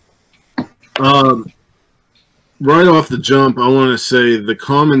 Right off the jump, I want to say the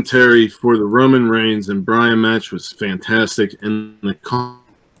commentary for the Roman Reigns and Bryan match was fantastic, and the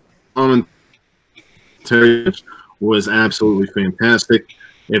commentary was absolutely fantastic.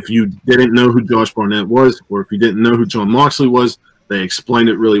 If you didn't know who Josh Barnett was, or if you didn't know who Jon Moxley was, they explained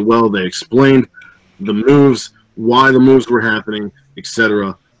it really well. They explained the moves, why the moves were happening,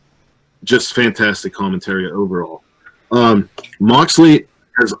 etc. Just fantastic commentary overall. Moxley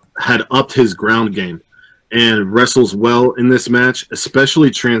had upped his ground game and wrestles well in this match, especially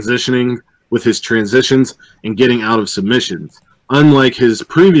transitioning with his transitions and getting out of submissions, unlike his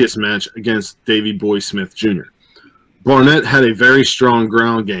previous match against Davey Boy Smith Jr. Barnett had a very strong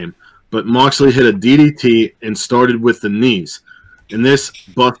ground game, but Moxley hit a DDT and started with the knees, and this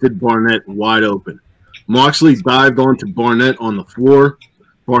busted Barnett wide open. Moxley dived onto Barnett on the floor.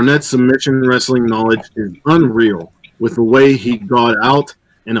 Barnett's submission wrestling knowledge is unreal with the way he got out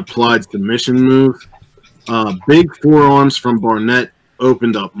and applied submission moves. Big forearms from Barnett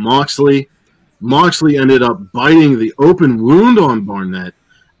opened up Moxley. Moxley ended up biting the open wound on Barnett,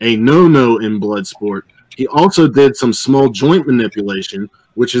 a no-no in Bloodsport. He also did some small joint manipulation,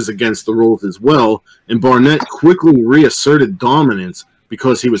 which is against the rules as well, and Barnett quickly reasserted dominance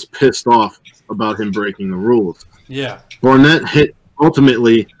because he was pissed off about him breaking the rules. Yeah. Barnett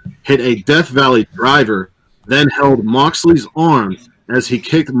ultimately hit a Death Valley driver, then held Moxley's arm as he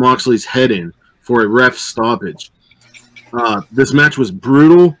kicked Moxley's head in for a ref stoppage. This match was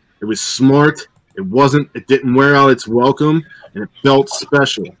brutal. It was smart. It didn't wear out its welcome, and it felt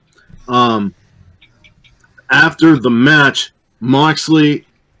special. After the match, Moxley,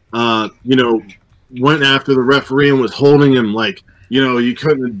 went after the referee and was holding him like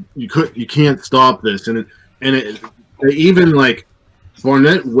you can't stop this, and they even like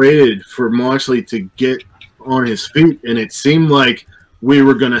Barnett waited for Moxley to get on his feet, and it seemed like we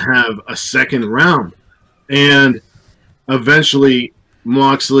were going to have a second round, and eventually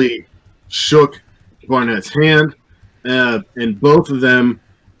Moxley shook Barnett's hand, and both of them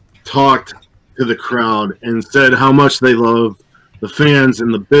talked to the crowd and said how much they love the fans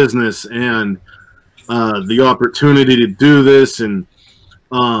and the business and the opportunity to do this. And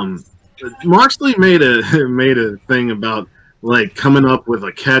Moxley made a thing about like coming up with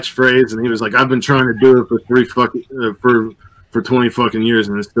a catchphrase, and he was like, "I've been trying to do it for 20 fucking years,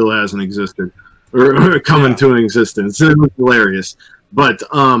 and it still hasn't existed or come into existence." It was hilarious. But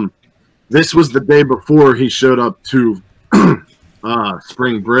this was the day before he showed up to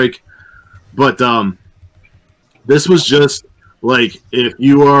spring break. But this was just like, if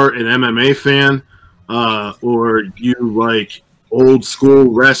you are an MMA fan or you like old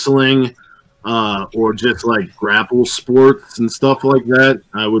school wrestling or just like grapple sports and stuff like that,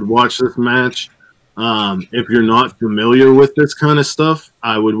 I would watch this match. If you're not familiar with this kind of stuff,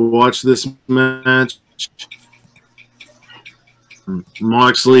 I would watch this match.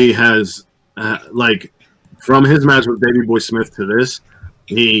 Moxley has, like, from his match with Davey Boy Smith to this,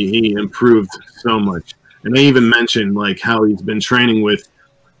 he improved so much. And they even mentioned, like, how he's been training with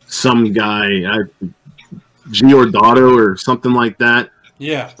some guy, Giordano or something like that.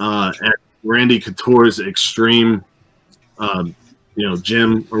 Yeah. At Randy Couture's Extreme,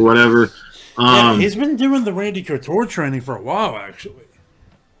 gym or whatever. Yeah, he's been doing the Randy Couture training for a while, actually.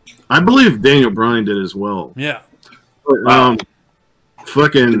 I believe Daniel Bryan did as well. Yeah. But,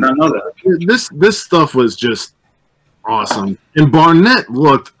 fucking, Did not know that. This stuff was just awesome. And Barnett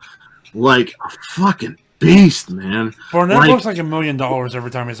looked like a fucking beast, man. Barnett looks like $1 million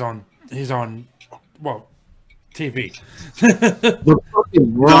every time he's on TV. The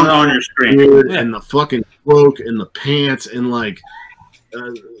fucking on your screen. and the fucking cloak and the pants and like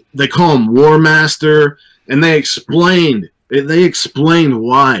they call him War Master, and they explained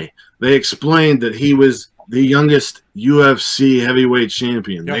why. They explained that he was the youngest UFC heavyweight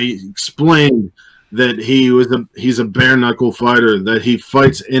champion. Yep. They explained that he's a bare knuckle fighter, that he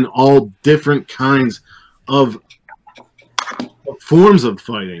fights in all different kinds of forms of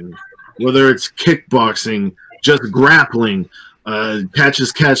fighting, whether it's kickboxing, just grappling,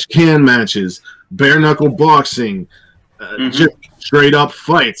 catch-as-catch-can matches, bare knuckle boxing, just straight up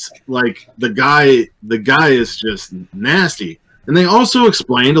fights. Like the guy is just nasty. And they also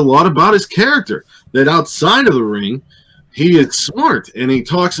explained a lot about his character, that outside of the ring, he is smart, and he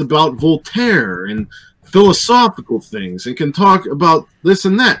talks about Voltaire and philosophical things, and can talk about this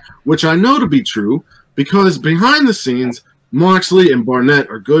and that, which I know to be true, because behind the scenes, Moxley and Barnett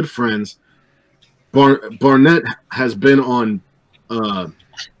are good friends. Barnett has been on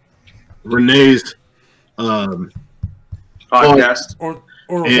Renee's podcast or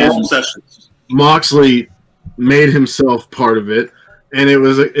sessions. Moxley made himself part of it, and it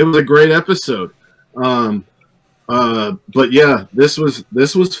was a great episode. But yeah, this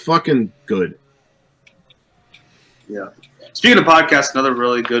was fucking good. Yeah. Speaking of podcasts, another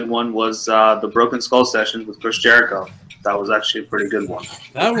really good one was the Broken Skull session with Chris Jericho. That was actually a pretty good one.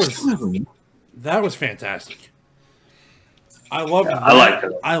 That was fantastic. I loved that. I liked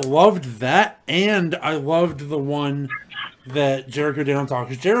it. I loved that, and I loved the one that Jericho did on Talk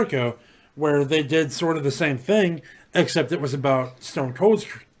is Jericho, where they did sort of the same thing, except it was about Stone Cold's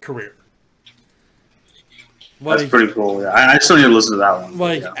career. That's pretty cool. Yeah. I still need to listen to that one.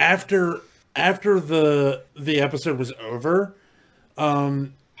 Like, after the episode was over,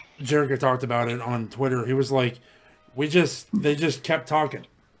 Jericho talked about it on Twitter. He was like, they just kept talking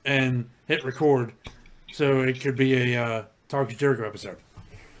and hit record, so it could be a Talk to Jericho episode.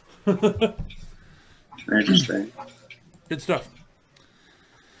 Interesting. Good stuff.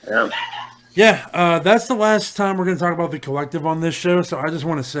 Yeah. Yeah, that's the last time we're going to talk about the Collective on this show. So I just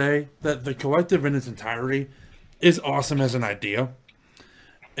want to say that the Collective in its entirety is awesome as an idea.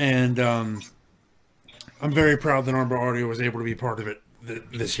 And I'm very proud that Armbar Audio was able to be part of it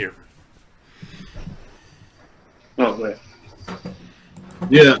this year. Oh, wait.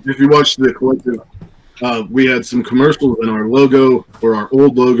 Yeah, if you watch the Collective, we had some commercials, and our logo, or our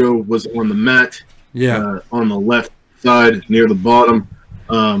old logo, was on the mat. Yeah. On the left side near the bottom.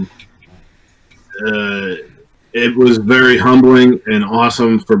 It was very humbling and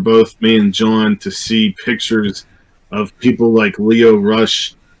awesome for both me and John to see pictures of people like Leo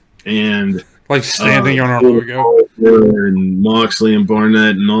Rush and like standing on our logo, and Moxley and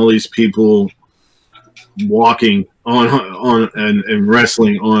Barnett and all these people walking on and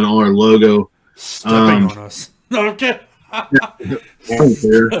wrestling on our logo, stepping on us. Okay. But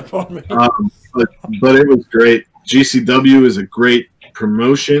it was great. GCW is a great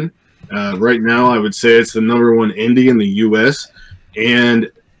promotion. Right now, I would say it's the #1 indie in the U.S. And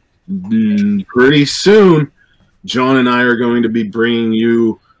pretty soon, John and I are going to be bringing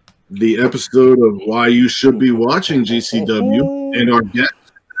you the episode of why you should be watching GCW. And our guest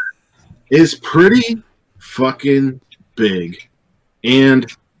is pretty fucking big.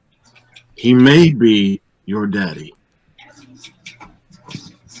 And he may be your daddy.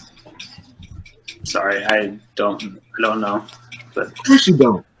 Sorry, I don't know. But of course you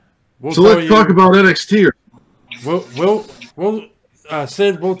don't. So let's talk about NXT. We'll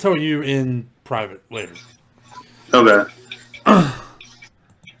Sid, we'll tell you in private later. Okay.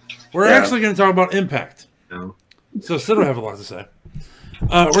 We're actually going to talk about Impact. No. So Sid will have a lot to say.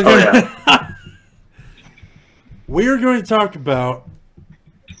 We're going to talk about.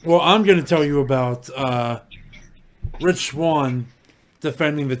 Well, I'm going to tell you about Rich Swann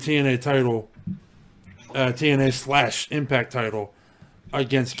defending the TNA title, TNA/Impact title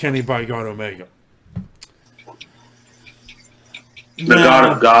against Kenny by God Omega. The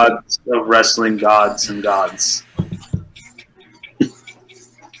God of gods, of wrestling gods and gods.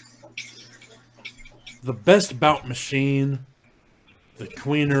 The best bout machine, the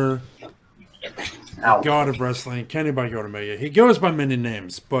Queener, the God of wrestling, Kenny by God Omega. He goes by many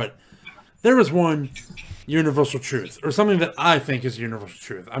names, but there is one universal truth, or something that I think is universal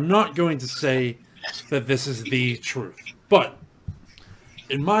truth. I'm not going to say that this is the truth, but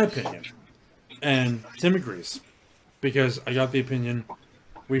in my opinion, and Tim agrees, because I got the opinion,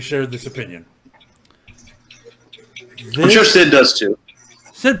 we shared this opinion. I'm sure Sid does too.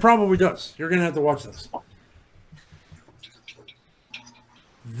 Sid probably does. You're going to have to watch this.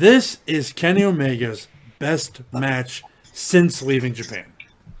 This is Kenny Omega's best match since leaving Japan.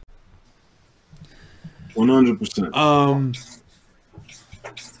 100%.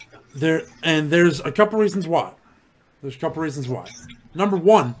 There's a couple reasons why. Number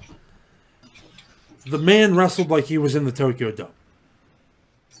one, the man wrestled like he was in the Tokyo Dome.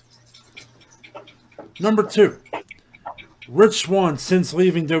 Number two, Rich Swann, since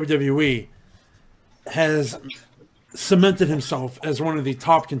leaving WWE, has cemented himself as one of the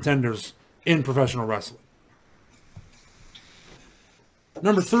top contenders in professional wrestling.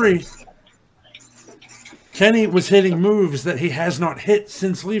 Number three, Kenny was hitting moves that he has not hit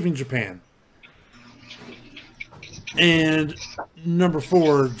since leaving Japan. And number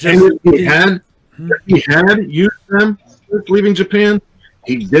four, if he had used them since leaving Japan,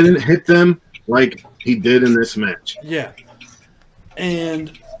 he didn't hit them like he did in this match. Yeah.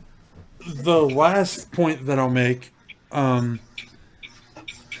 And the last point that I'll make, Kenny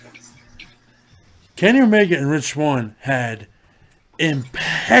Omega and Rich Swann had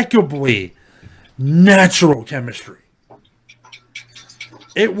impeccably natural chemistry.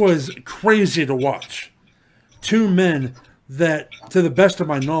 It was crazy to watch. Two men that, to the best of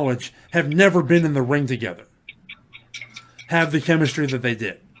my knowledge, have never been in the ring together have the chemistry that they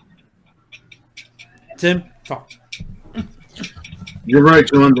did. Tim, talk. You're right,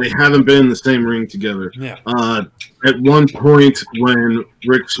 John. They haven't been in the same ring together. Yeah. At one point, when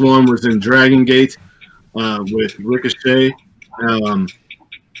Rick Swann was in Dragon Gate with Ricochet and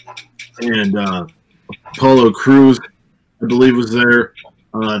Apollo Crews, I believe, was there.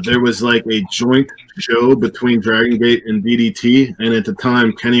 There was like a joint show between Dragon Gate and DDT, and at the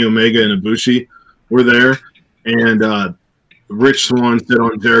time, Kenny Omega and Ibushi were there. And Rich Swann said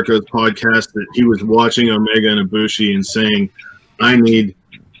on Jericho's podcast that he was watching Omega and Ibushi and saying, I need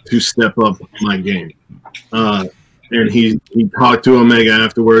to step up my game. And he talked to Omega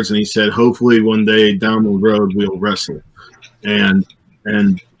afterwards, and he said, hopefully one day down the road we'll wrestle. And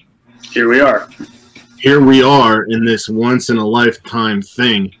here we are. Here we are in this once-in-a-lifetime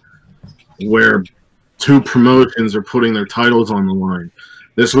thing where two promotions are putting their titles on the line.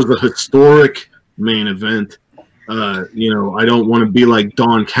 This was a historic main event. I don't want to be like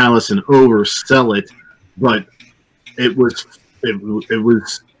Don Callis and oversell it, but it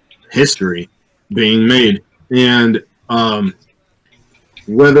was history being made. And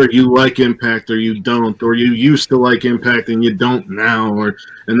whether you like Impact or you don't, or you used to like Impact and you don't now,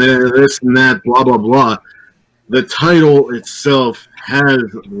 and then this and that, blah, blah, blah, the title itself has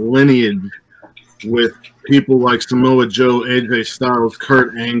lineage with people like Samoa Joe, AJ Styles,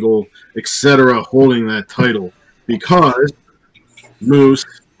 Kurt Angle, etc. holding that title, because Moose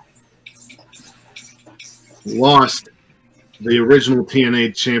lost the original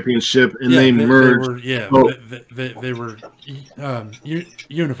TNA championship, and they merged. They were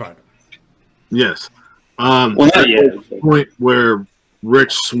unified. Yes. Point where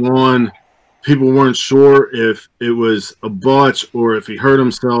Rich Swann people weren't sure if it was a botch or if he hurt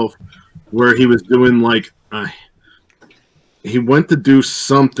himself, where he was doing like he went to do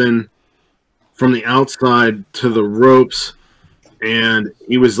something from the outside to the ropes, and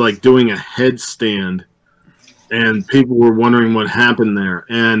he was like doing a headstand, and people were wondering what happened there.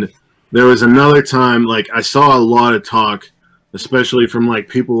 And there was another time, like I saw a lot of talk, especially from like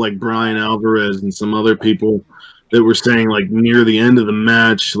people like Brian Alvarez and some other people that were saying like near the end of the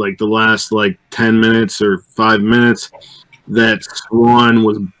match, like the last like 10 minutes or 5 minutes, that Swann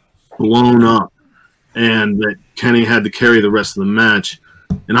was blown up and that Kenny had to carry the rest of the match.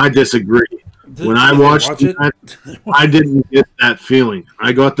 And I disagree. When I watched that, I didn't get that feeling.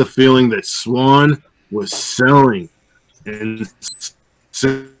 I got the feeling that Swann was selling and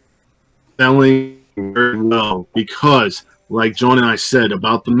selling very well because, like John and I said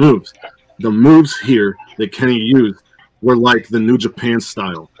about the moves here that Kenny used were like the New Japan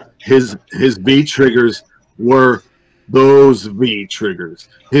style. His V triggers were those V triggers.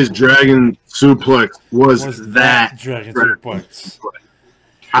 His dragon suplex was that dragon suplex.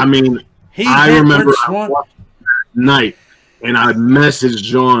 I mean, I remember I watched that night and I messaged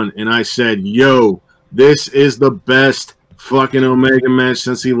John and I said, yo, this is the best fucking Omega match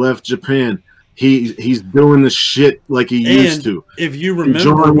since he left Japan. He's doing the shit like he used to. If you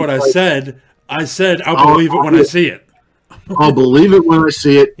remember what I said I'll believe it when I see it. I'll believe it when I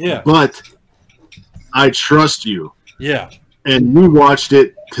see it. Yeah. But I trust you. Yeah. And you watched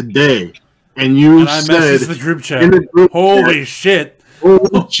it today. And you said messaged the group chat. Holy shit.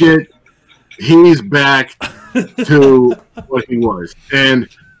 Holy shit. He's back to what he was. And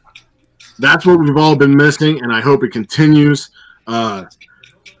that's what we've all been missing, and I hope it continues. But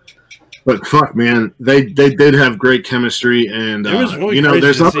fuck, man, they did have great chemistry, and it was really crazy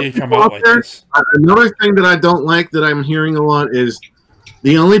there's to see it come out like this. Another thing that I don't like that I'm hearing a lot is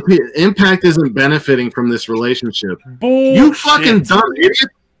the only Impact isn't benefiting from this relationship. Bullshit. You fucking dumb idiot.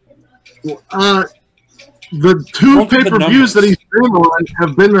 The two pay-per-views that he's been on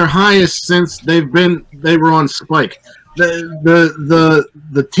have been their highest since they were on Spike.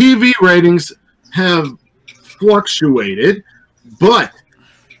 The TV ratings have fluctuated, but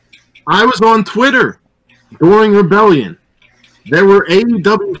I was on Twitter during Rebellion. There were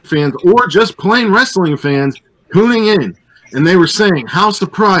AEW fans or just plain wrestling fans tuning in, and they were saying how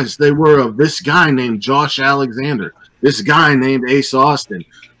surprised they were of this guy named Josh Alexander, this guy named Ace Austin,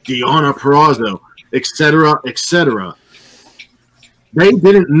 Deonna Purrazzo, etc., etc. They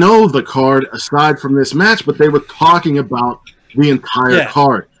didn't know the card aside from this match, but they were talking about the entire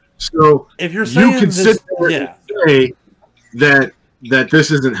card. So if you're saying you can sit there and say that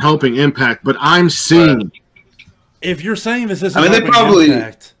this isn't helping Impact, but I'm seeing. If you're saying this isn't helping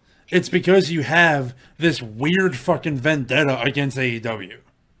Impact, it's because you have this weird fucking vendetta against AEW.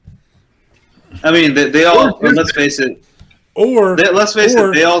 I mean, they all. Let's face it. Or let's face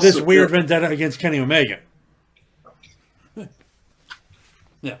it, they also this weird vendetta against Kenny Omega.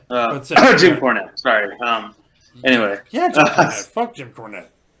 Yeah, Jim Cornette. Sorry. Anyway. Yeah, Jim Cornette. Fuck Jim Cornette.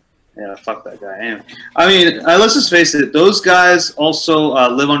 Yeah, fuck that guy. Anyway. I mean, let's just face it. Those guys also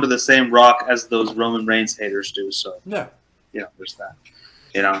live under the same rock as those Roman Reigns haters do. So yeah, there's that.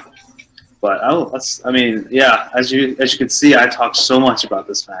 But as you can see, I talked so much about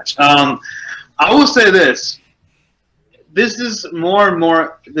this match. I will say this. This is more and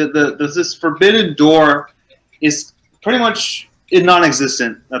more this Forbidden Door is pretty much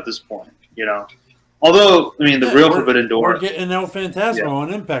non-existent at this point. Although the real Forbidden Door. We're getting El Phantasmo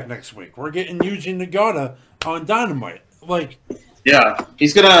on Impact next week. We're getting Yuji Nagata on Dynamite.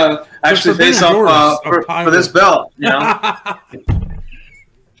 He's gonna actually face off for this belt.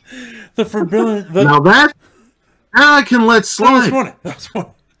 The Forbidden. Now that I can let slide. That's funny.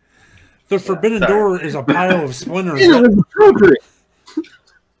 The Forbidden Door is a pile of splinters.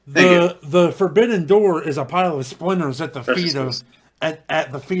 The Forbidden Door is a pile of splinters at the feet of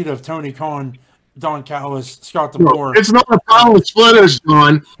at the feet of Tony Khan, Don Callis, Scott D'Amore. It's not a pile of splinters,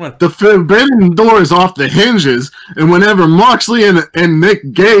 John. The Forbidden Door is off the hinges, and whenever Moxley and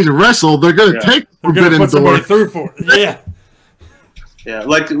Nick Gage wrestle, they're going to take the Forbidden Door through for it. Yeah. Yeah,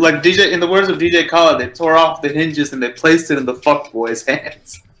 like DJ. In the words of DJ Khaled, they tore off the hinges and they placed it in the fuckboy's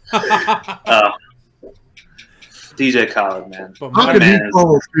hands. DJ Khaled, man. How could he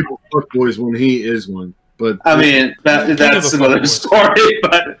call people fuckboys when he is one? But that's another story.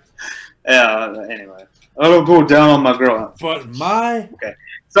 But anyway, I don't go down on my girl. But okay,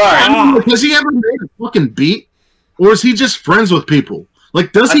 sorry. Has he ever made a fucking beat, or is he just friends with people?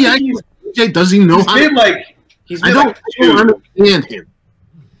 Like, does he actually? DJ, does he know how? I don't understand him.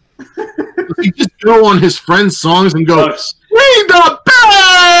 Does he just go on his friends' songs and go, "We the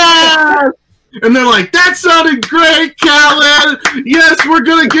best"? And they're like, that sounded great, Khaled. Yes, we're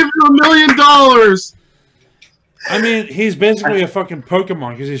going to give you $1 million. I mean, he's basically a fucking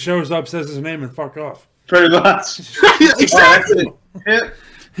Pokemon because he shows up, says his name, and fuck off. Pretty much. Exactly.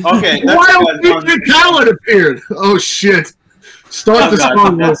 Okay. Wild Khaled appeared. Oh, shit. Start the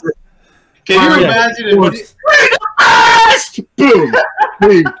song. Can you imagine Boom.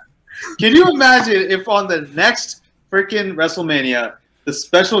 Can you imagine if on the next freaking WrestleMania, the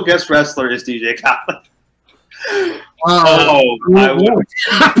special guest wrestler is DJ Khaled? I would.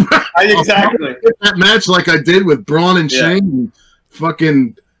 Exactly. That match like I did with Braun and Shane.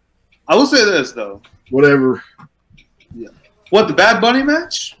 Fucking. I will say this, though. Whatever. Yeah. What, the Bad Bunny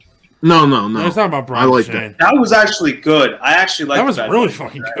match? No. It's not about Braun and Shane. That was actually good. I actually liked that. That was really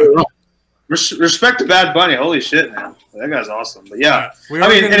fucking good. Respect to Bad Bunny. Holy shit, man. That guy's awesome. But yeah. I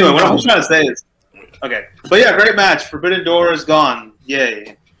mean, anyway, what I'm trying to say is. Okay. But yeah, great match. Forbidden Door is gone.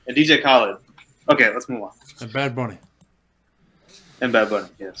 Yay. And DJ Khaled. Okay, let's move on. And Bad Bunny. And Bad Bunny,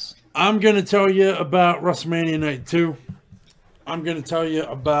 yes. I'm going to tell you about WrestleMania Night 2. I'm going to tell you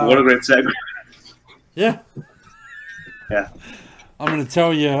about... What a great segment. Yeah. Yeah. I'm going to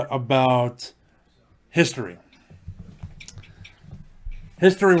tell you about history.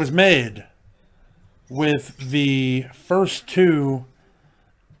 History was made with the first two,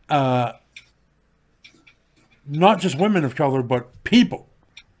 not just women of color, but people.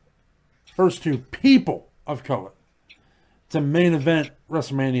 First two people of color to main event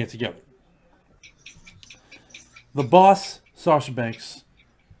WrestleMania together. The Boss, Sasha Banks,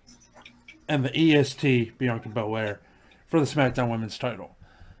 and the EST, Bianca Belair, for the SmackDown Women's title.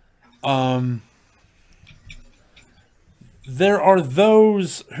 There are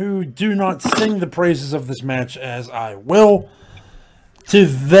those who do not sing the praises of this match as I will. To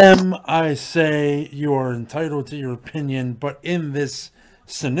them, I say you are entitled to your opinion, but in this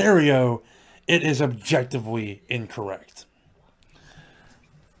scenario, it is objectively incorrect.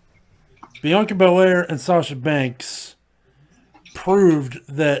 Bianca Belair and Sasha Banks proved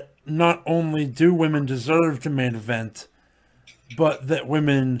that not only do women deserve to main event, but that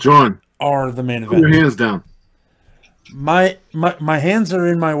women are the main event. Put your hands down. My hands are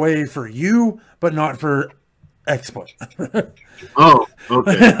in my way for you, but not for XSplit. Oh,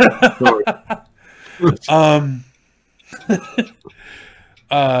 okay. Sorry.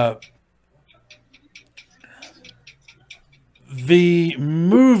 The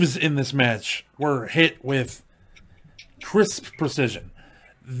moves in this match were hit with crisp precision.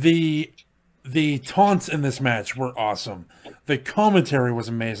 The taunts in this match were awesome. The commentary was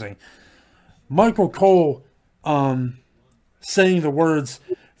amazing. Michael Cole saying the words,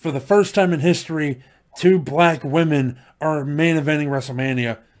 for the first time in history, 2 black women are main eventing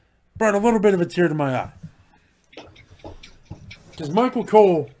WrestleMania, brought a little bit of a tear to my eye. Because Michael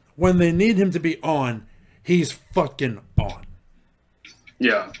Cole, when they need him to be on, he's fucking on.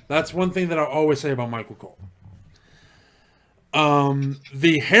 Yeah. That's one thing that I always say about Michael Cole.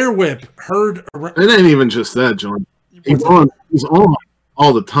 The hair whip heard around... It ain't even just that, John. He's on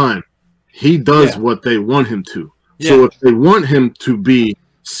all the time. He does what they want him to. Yeah. So if they want him to be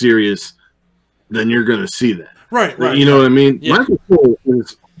serious, then you're going to see that. Right. You know what I mean? Yeah. Michael Cole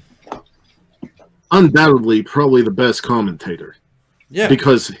is undoubtedly probably the best commentator. Yeah.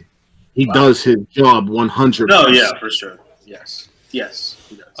 Because he does his job 100%. No, yeah, for sure. Yes,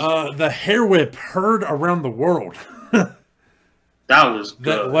 he does. The hair whip heard around the world. That was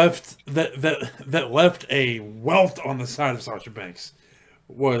good. That left a welt on the side of Sasha Banks.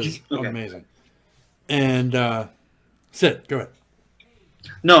 Was amazing. And Sid, go ahead.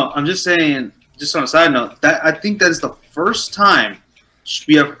 No, I'm just saying, just on a side note, that I think that is the first time she's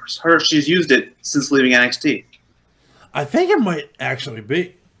used it since leaving NXT. I think it might actually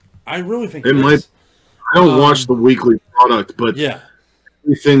be. I really think it might. I don't watch the weekly product, but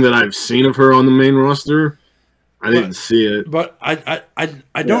everything that I've seen of her on the main roster, I didn't see it. But I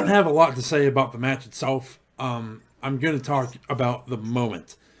don't have a lot to say about the match itself. I'm going to talk about the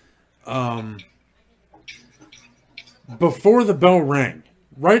moment. Before the bell rang,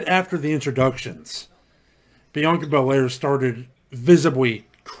 right after the introductions, Bianca Belair started visibly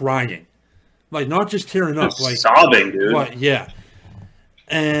crying. Like, not just tearing up. Like sobbing, dude. Like, yeah.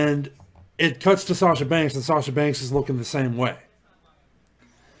 And it cuts to Sasha Banks, and Sasha Banks is looking the same way.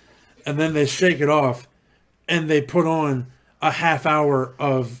 And then they shake it off, and they put on a half hour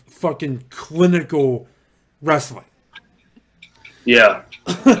of fucking clinical wrestling. Yeah.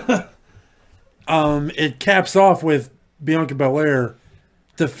 It caps off with Bianca Belair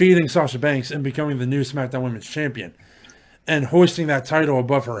defeating Sasha Banks and becoming the new SmackDown Women's Champion and hoisting that title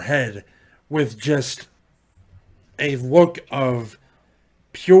above her head with just a look of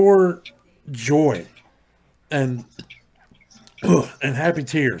pure joy and happy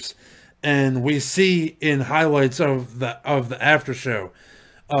tears. And we see in highlights of the after show,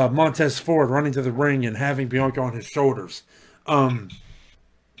 Montez Ford running to the ring and having Bianca on his shoulders, and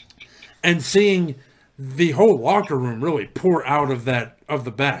seeing the whole locker room really pour out of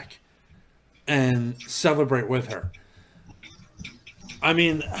the back and celebrate with her. I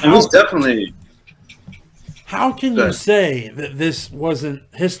mean, it was definitely. How can you say that this wasn't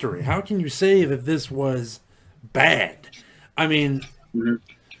history? How can you say that this was bad? I mean,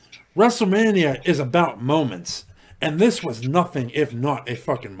 WrestleMania is about moments, and this was nothing if not a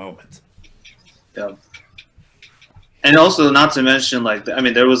fucking moment. Yeah. And also, not to mention, like, I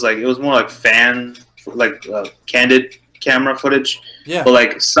mean, there was like, it was more like candid camera footage. Yeah. But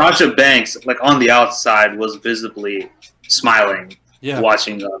like Sasha Banks, like on the outside, was visibly smiling,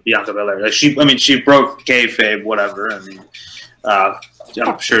 watching Bianca Belair. Like she broke kayfabe, whatever. I mean,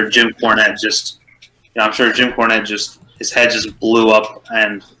 I'm sure Jim Cornette just his head just blew up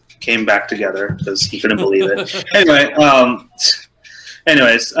and came back together because he couldn't believe it.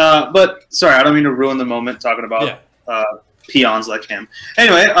 Anyway, but sorry, I don't mean to ruin the moment talking about peons like him.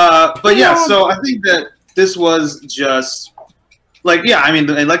 Anyway, but yeah, so I think that this was just like, I mean,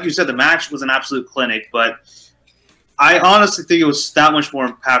 like you said, the match was an absolute clinic, but I honestly think it was that much more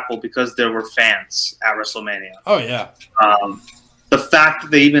impactful because there were fans at WrestleMania. Oh yeah. The fact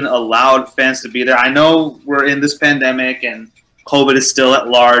that they even allowed fans to be there. I know we're in this pandemic and COVID is still at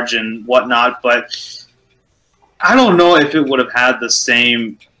large and whatnot, but I don't know if it would have had the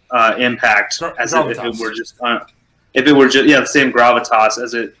same impact as if it were just the same gravitas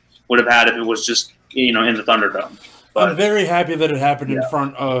as it would have had if it was just in the Thunderdome. But, I'm very happy that it happened in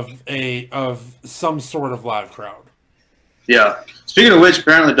front of some sort of live crowd. Yeah. Speaking of which,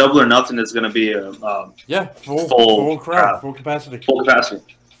 apparently Double or Nothing is going to be a full crowd, full capacity,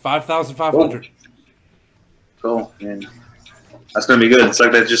 5,500. Cool. Man. That's going to be good. It's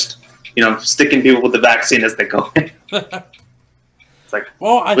like they're just sticking people with the vaccine as they go in. It's like,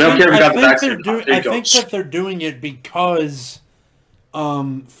 I think that they're doing it because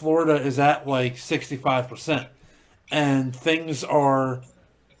Florida is at like 65%, and things are.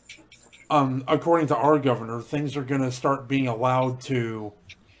 According to our governor, things are going to start being allowed to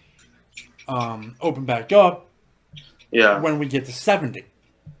open back up when we get to 70%.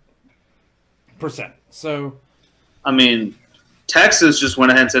 So, I mean, Texas just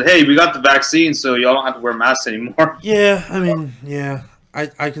went ahead and said, hey, we got the vaccine, so y'all don't have to wear masks anymore. Yeah, I mean,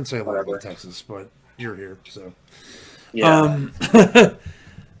 I can say a lot about Texas, but you're here, so. Yeah.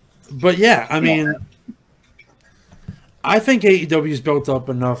 But yeah, I mean, I think AEW's built up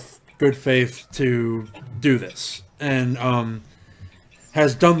enough good faith to do this, and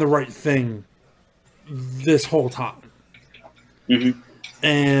has done the right thing this whole time. Mm-hmm.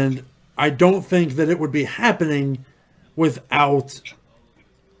 And I don't think that it would be happening without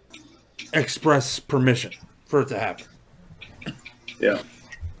express permission for it to happen. Yeah.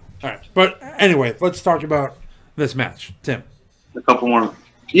 All right, but anyway, let's talk about this match, Tim. A couple more.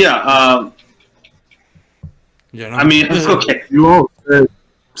 Yeah. I mean, it's okay. You all said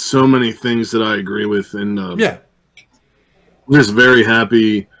so many things that I agree with, and I'm just very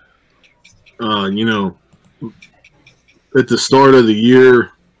happy. At the start of the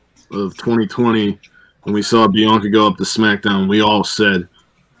year of 2020, when we saw Bianca go up to SmackDown, we all said,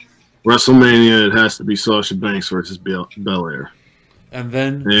 WrestleMania, it has to be Sasha Banks versus Belair. And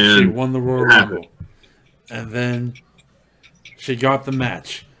then she won the Royal Rumble. And then she got the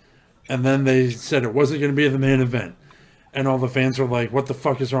match. And then they said it wasn't going to be the main event. And all the fans were like, what the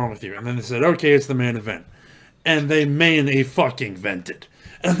fuck is wrong with you? And then they said, okay, it's the main event. And they fucking vented.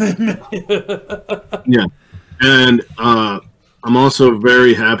 Yeah. And I'm also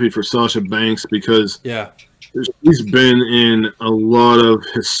very happy for Sasha Banks because she's been in a lot of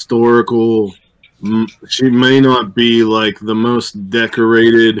historical. She may not be like the most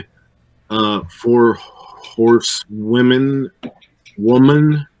decorated 4-horse woman,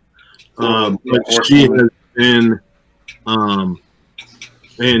 but she has been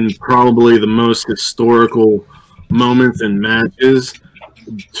in probably the most historical moments and matches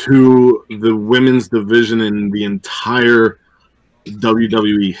to the women's division in the entire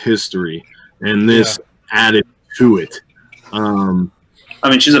WWE history, and this added to it. I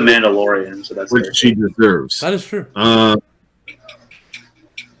mean, she's a Mandalorian, so that's which she deserves. That is true. The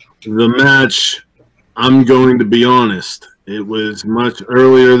match, I'm going to be honest, it was much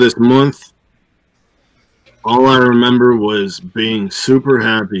earlier this month. All I remember was being super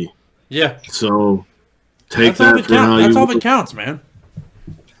happy. Yeah. So take that for how you. That's all that counts, man.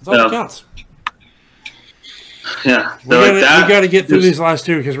 That's all that counts. Yeah, we got to get through these last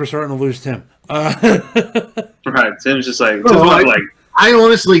two because we're starting to lose Tim. Right, Tim's just like, I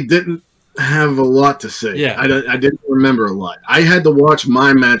honestly didn't have a lot to say. Yeah, I didn't remember a lot. I had to watch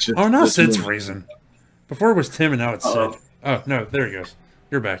my matches. Oh, now Sid's freezing. Before it was Tim, and now it's Sid. Oh no, there he goes.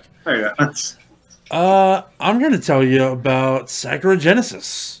 You're back. There you go. I'm going to tell you about Sakura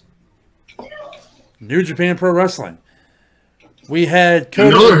Genesis, New Japan Pro Wrestling. We had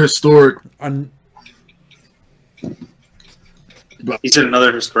another historic. He said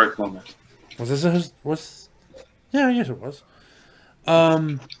another historic moment. Was this Yeah, I guess it was.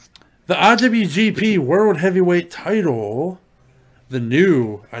 The IWGP World Heavyweight title, the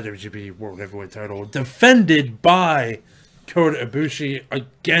new IWGP World Heavyweight title, defended by Kota Ibushi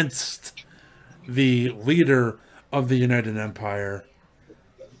against the leader of the United Empire,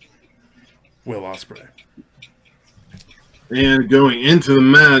 Will Ospreay. And going into the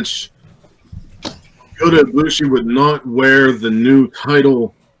match, Kota Ibushi would not wear the new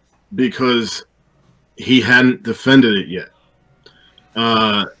title because he hadn't defended it yet.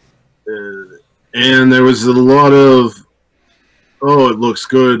 And there was a lot of, oh, it looks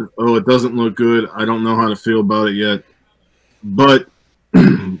good. Oh, it doesn't look good. I don't know how to feel about it yet. But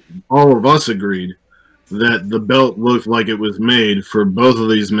all of us agreed that the belt looked like it was made for both of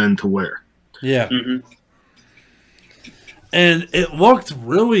these men to wear. Yeah. Mm-hmm. And it looked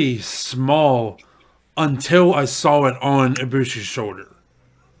really small until I saw it on Ibushi's shoulder.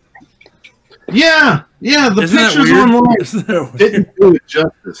 Yeah, the Isn't pictures online didn't do it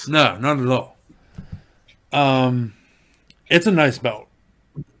justice. No, not at all. It's a nice belt.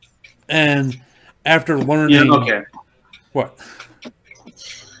 And after learning... okay. What?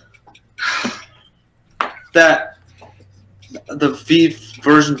 That the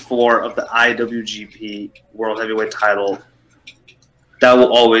version 4 of the IWGP World Heavyweight title, that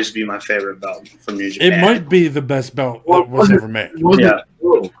will always be my favorite belt from New Japan. It might be the best belt that was ever made. Yeah.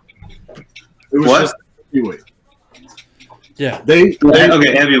 It was just heavyweight. Yeah.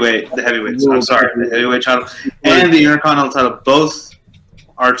 Okay, heavyweight. The heavyweight. I'm sorry, the heavyweight title and the Intercontinental title. Both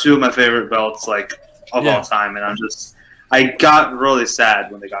are two of my favorite belts, like of all time. And I got really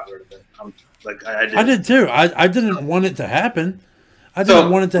sad when they got rid of it. I did too. I didn't want it to happen. I didn't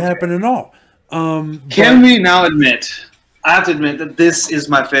want it to happen at all. Can we now admit? I have to admit that this is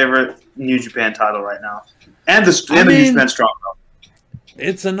my favorite New Japan title right now, and the New Japan Strong belt.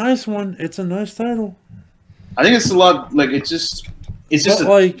 It's a nice one. It's a nice title. I think it's a lot. Like it's just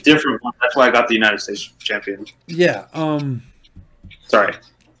a different one. That's why I got the United States champion. Yeah. Sorry.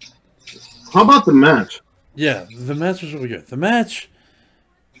 How about the match? Yeah, the match was really good. The match.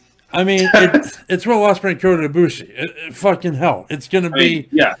 I mean, it's Will Ospreay and Kota Ibushi. Fucking hell, it's gonna be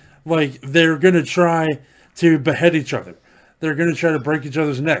like they're gonna try to behead each other. They're gonna try to break each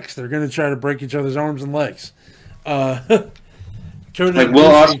other's necks. They're gonna try to break each other's arms and legs. Will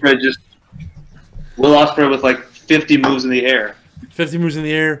Ospreay with like 50 moves in the air. 50 moves in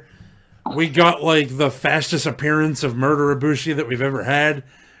the air. We got like the fastest appearance of Murder Ibushi that we've ever had.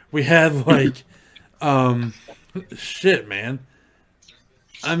 We had like, shit, man.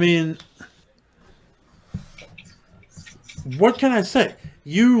 I mean, what can I say?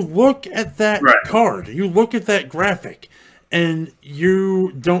 You look at that card, you look at that graphic, and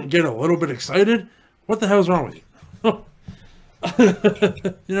you don't get a little bit excited. What the hell's wrong with you?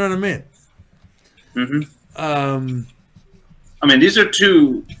 You know what I mean? Mm-hmm. I mean, these are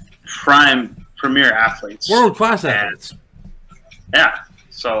two premier athletes, world-class athletes. Yeah.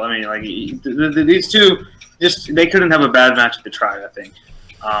 So I mean, like these two, they couldn't have a bad match if they tried. I think.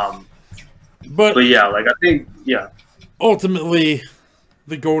 But yeah, like I think ultimately,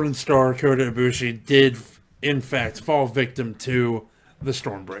 the Golden Star Kota Ibushi did in fact fall victim to the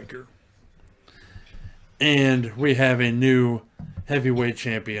Stormbreaker, and we have a new heavyweight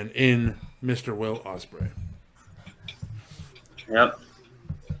champion in Mr. Will Ospreay. Yep.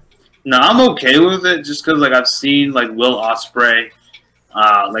 No, I'm okay with it just because like I've seen like Will Ospreay,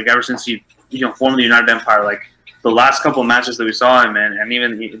 like ever since he formed the United Empire, like the last couple of matches that we saw him in, and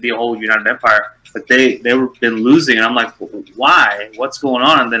even the whole United Empire, like they were been losing, and I'm like, why? What's going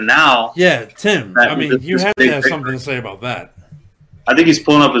on? And then now, Tim. I mean, you have to have something to say about that. I think he's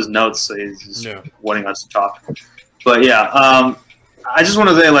pulling up his notes, so he's just wanting us to talk. But yeah, I just want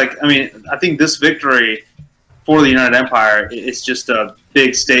to say, like, I mean, I think this victory for the United Empire, it's just a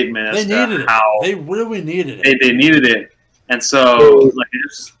big statement as to how they really needed it. They needed it, and so like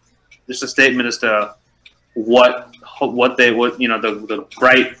it's just a statement as to what the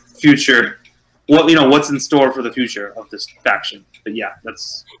bright future, what's in store for the future of this faction. But yeah,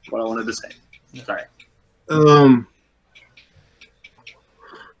 that's what I wanted to say. Sorry.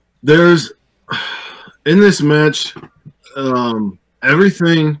 There's in this match,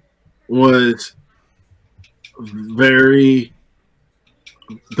 everything was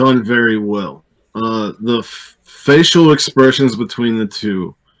done very well. The facial expressions between the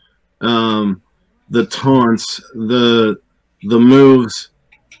two, the taunts, the moves,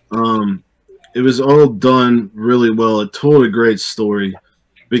 it was all done really well. It told a great story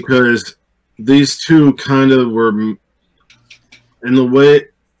because these two kind of were in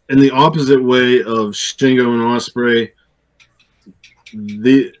the opposite way of Shingo and Ospreay.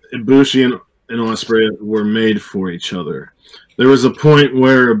 The Ibushi and Ospreay were made for each other. There was a point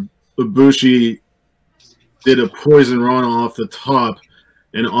where Ibushi did a poison rana off the top,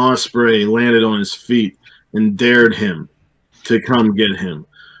 and Ospreay landed on his feet and dared him to come get him.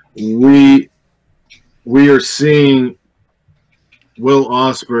 We are seeing Will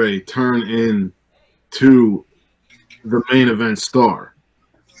Ospreay turn into the main event star,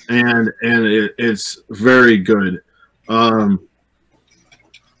 and it's very good. I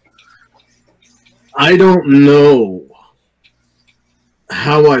don't know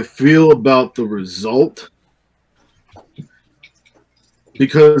how I feel about the result,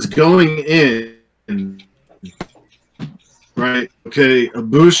 because going in, right, okay,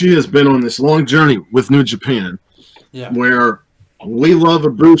 Ibushi has been on this long journey with New Japan, where we love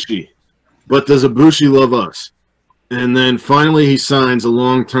Ibushi, but does Ibushi love us? And then finally he signs a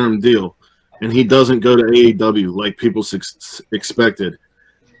long-term deal, and he doesn't go to AEW like people expected.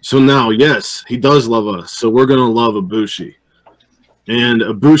 So now, yes, he does love us, so we're going to love Ibushi. And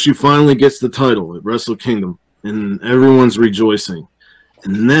Ibushi finally gets the title at Wrestle Kingdom, and everyone's rejoicing.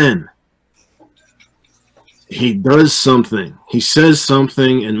 And then he does something. He says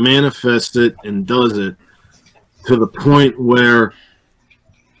something and manifests it and does it to the point where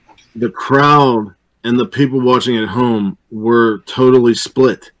the crowd and the people watching at home were totally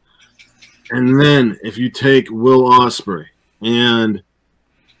split. And then if you take Will Ospreay and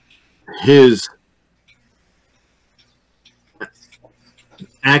his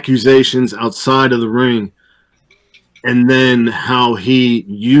accusations outside of the ring, and then how he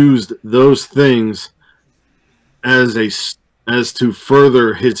used those things as to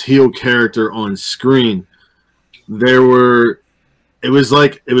further his heel character on screen, it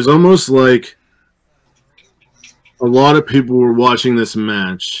was almost like a lot of people were watching this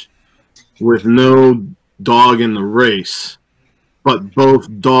match with no dog in the race, but both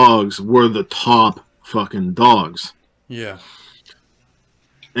dogs were the top fucking dogs. Yeah.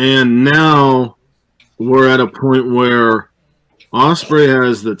 And now we're at a point where Ospreay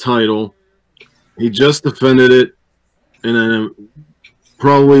has the title. He just defended it in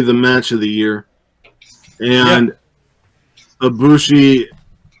probably the match of the year. And Ibushi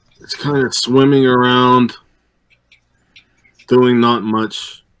is kind of swimming around, doing not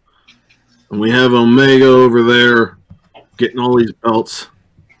much. And we have Omega over there getting all these belts.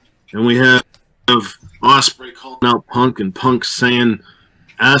 And we have Ospreay calling out Punk, and Punk saying,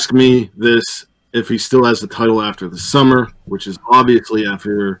 ask me this if he still has the title after the summer, which is obviously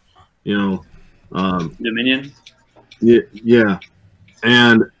after, Dominion. Yeah.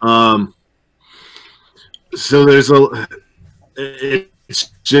 And so it's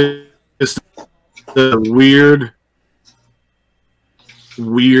just a weird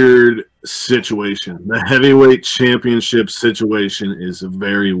situation. The heavyweight championship situation is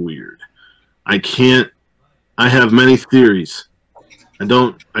very weird. I have many theories. I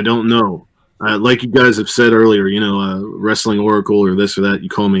don't know. Like you guys have said earlier, Wrestling Oracle or this or that, you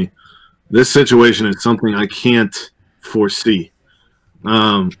call me. This situation is something I can't foresee,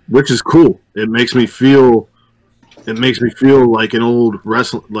 which is cool. It makes me feel like an old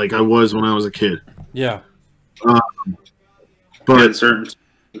wrestler, like I was when I was a kid. Yeah. But for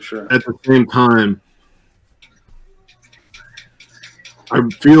sure. At the same time, I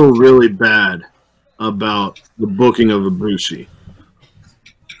feel really bad about the booking of Ibushi,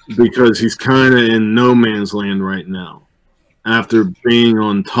 because he's kind of in no man's land right now after being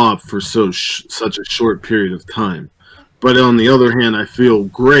on top for such a short period of time. But on the other hand, I feel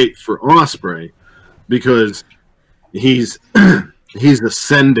great for Ospreay because he's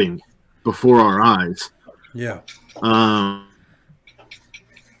ascending before our eyes. Yeah.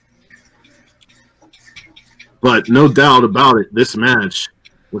 But no doubt about it, this match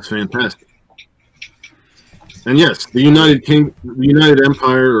was fantastic. And yes, the United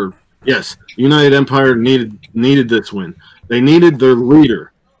Empire needed this win. They needed their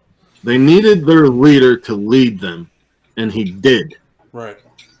leader. They needed their leader to lead them, and he did. Right.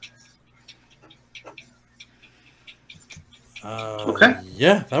 Okay.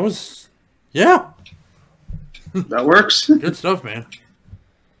 Yeah, that was... Yeah. That works. Good stuff, man.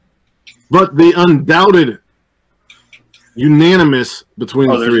 But the undoubted, unanimous between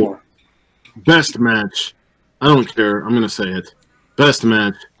the three, best match, I don't care, I'm going to say it, best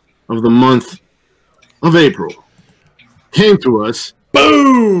match of the month of April came to us.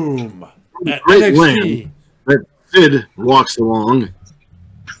 Boom! At Great NXT. land that Sid walks along.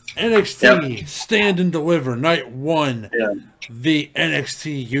 NXT Stand and Deliver Night 1. Yeah. The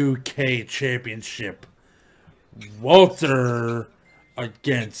NXT UK Championship. Walter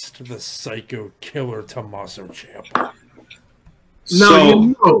against the Psycho Killer Tommaso Ciampa.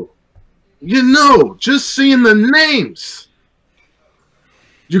 Now, you know, just seeing the names,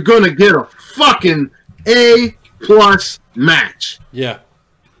 you're going to get a fucking A+ match. Yeah.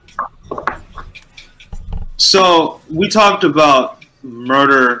 So, we talked about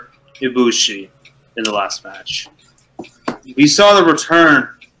Murder Ibushi in the last match. We saw the return,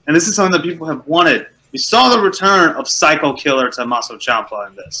 and this is something that people have wanted. We saw the return of Psycho Killer Tommaso Ciampa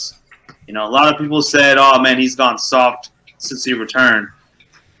in this. You know, a lot of people said, oh man, he's gone soft since he returned.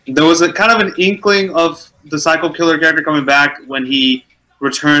 There was a kind of an inkling of the Psycho Killer character coming back when he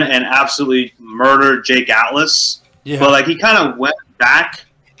returned and absolutely murdered Jake Atlas. Yeah. But like he kind of went back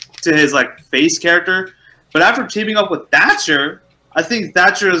to his like face character. But after teaming up with Thatcher, I think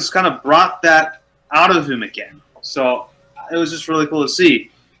Thatcher has kind of brought that out of him again. So it was just really cool to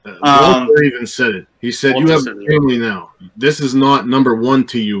see. Walter even said it. He said, Walter, you have a family now. This is not number one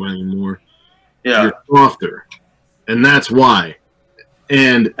to you anymore. Yeah. You're softer. And that's why.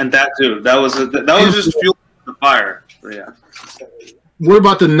 And that too. That was just fuel the fire. Yeah. What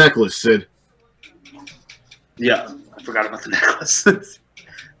about the necklace, Sid? Yeah, I forgot about the necklace.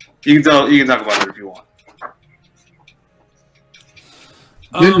 You can talk about it if you want.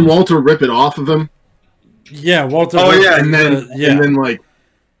 Didn't Walter rip it off of him? Yeah, Walter. Oh yeah, and then like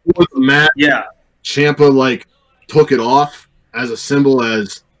for the match, Ciampa like took it off as a symbol of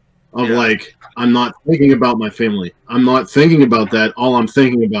like, I'm not thinking about my family. I'm not thinking about that. All I'm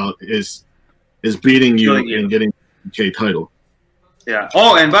thinking about is beating you and getting the UK title. Yeah.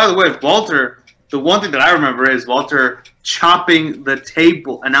 Oh, and by the way, Walter, the one thing that I remember is Walter chopping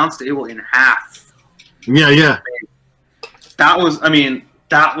the announce table in half. Yeah. That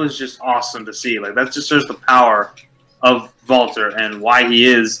was just awesome to see. Like, that just shows the power of Walter and why he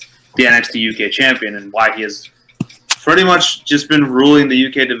is the NXT UK champion and why he has pretty much just been ruling the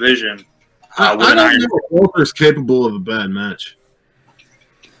UK division. I don't know if Walter's capable of a bad match.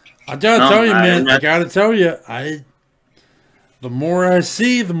 I gotta tell you, man. I gotta tell you, the more I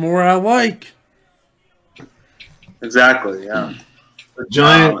see, the more I like. Exactly. Yeah.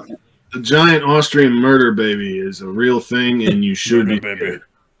 The giant Austrian murder baby is a real thing, and you should be scared.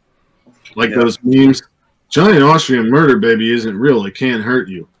 Like those memes. Giant Austrian murder baby isn't real. It can't hurt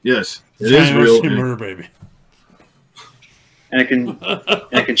you. Yes, it is real. Austrian murder baby. And it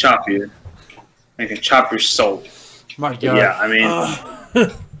can chop you. And it can chop your soul. My God. Yeah, I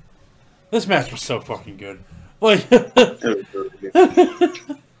mean, this match was so fucking good. Like, it was really good.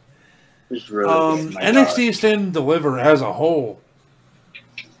 It was really good. NXT Stand and Deliver as a whole,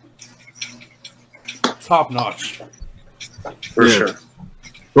 top notch. For sure.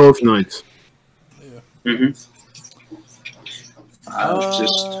 Both nights. Yeah. Mm-hmm.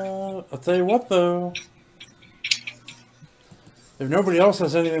 I'll tell you what, though. If nobody else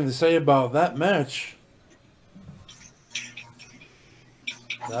has anything to say about that match,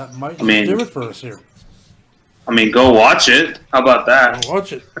 that might do it for us here. I mean, go watch it. How about that? Go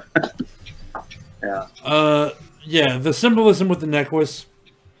watch it. Yeah. Yeah, the symbolism with the necklace,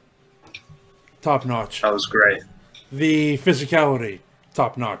 top notch. That was great. The physicality,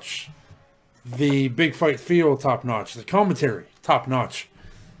 top notch. The big fight feel, top notch. The commentary, top notch.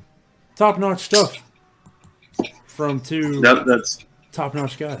 Top notch stuff from two that's top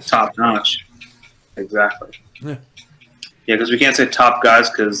notch guys. Top notch. Exactly. Yeah. Yeah, because we can't say top guys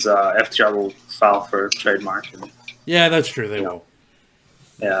because FTR will file for trademark. Yeah, that's true. They will.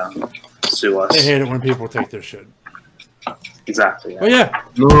 Yeah. Sue us. They hate it when people take their shit. Exactly. Yeah. Oh, yeah.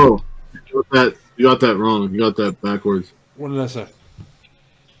 No. You got that wrong. You got that backwards. What did I say?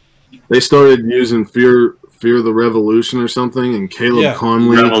 They started using Fear the Revolution or something, and Caleb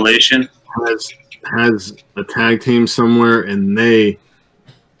Conley Revelation has a tag team somewhere, and they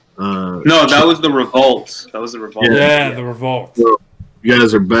no, that was the Revolt. That was the Revolt. Yeah, the Revolt. So you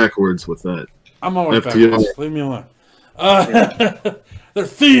guys are backwards with that. I'm always backwards. Leave me alone. They're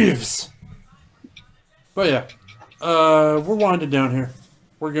thieves. But yeah, we're winding down here.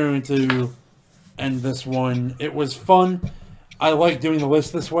 We're going to end this one. It was fun. I like doing the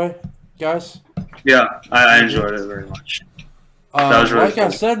list this way, guys. Yeah, I enjoyed it very much. That was really like cool. I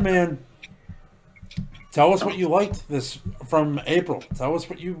said, man, tell us what you liked this from April. Tell us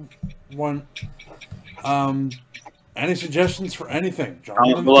what you one. Any suggestions for anything? Drop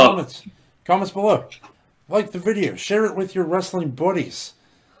them in the comments. Comments below. Like the video. Share it with your wrestling buddies.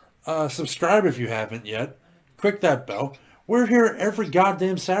 Subscribe if you haven't yet. Click that bell. We're here every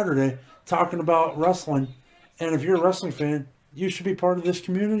goddamn Saturday talking about wrestling. And if you're a wrestling fan, you should be part of this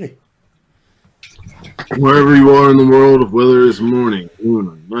community. Wherever you are in the world, whether it's morning, noon,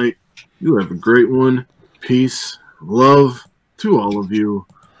 or night, you have a great one. Peace, love to all of you.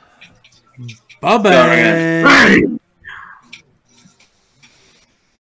 Bye-bye.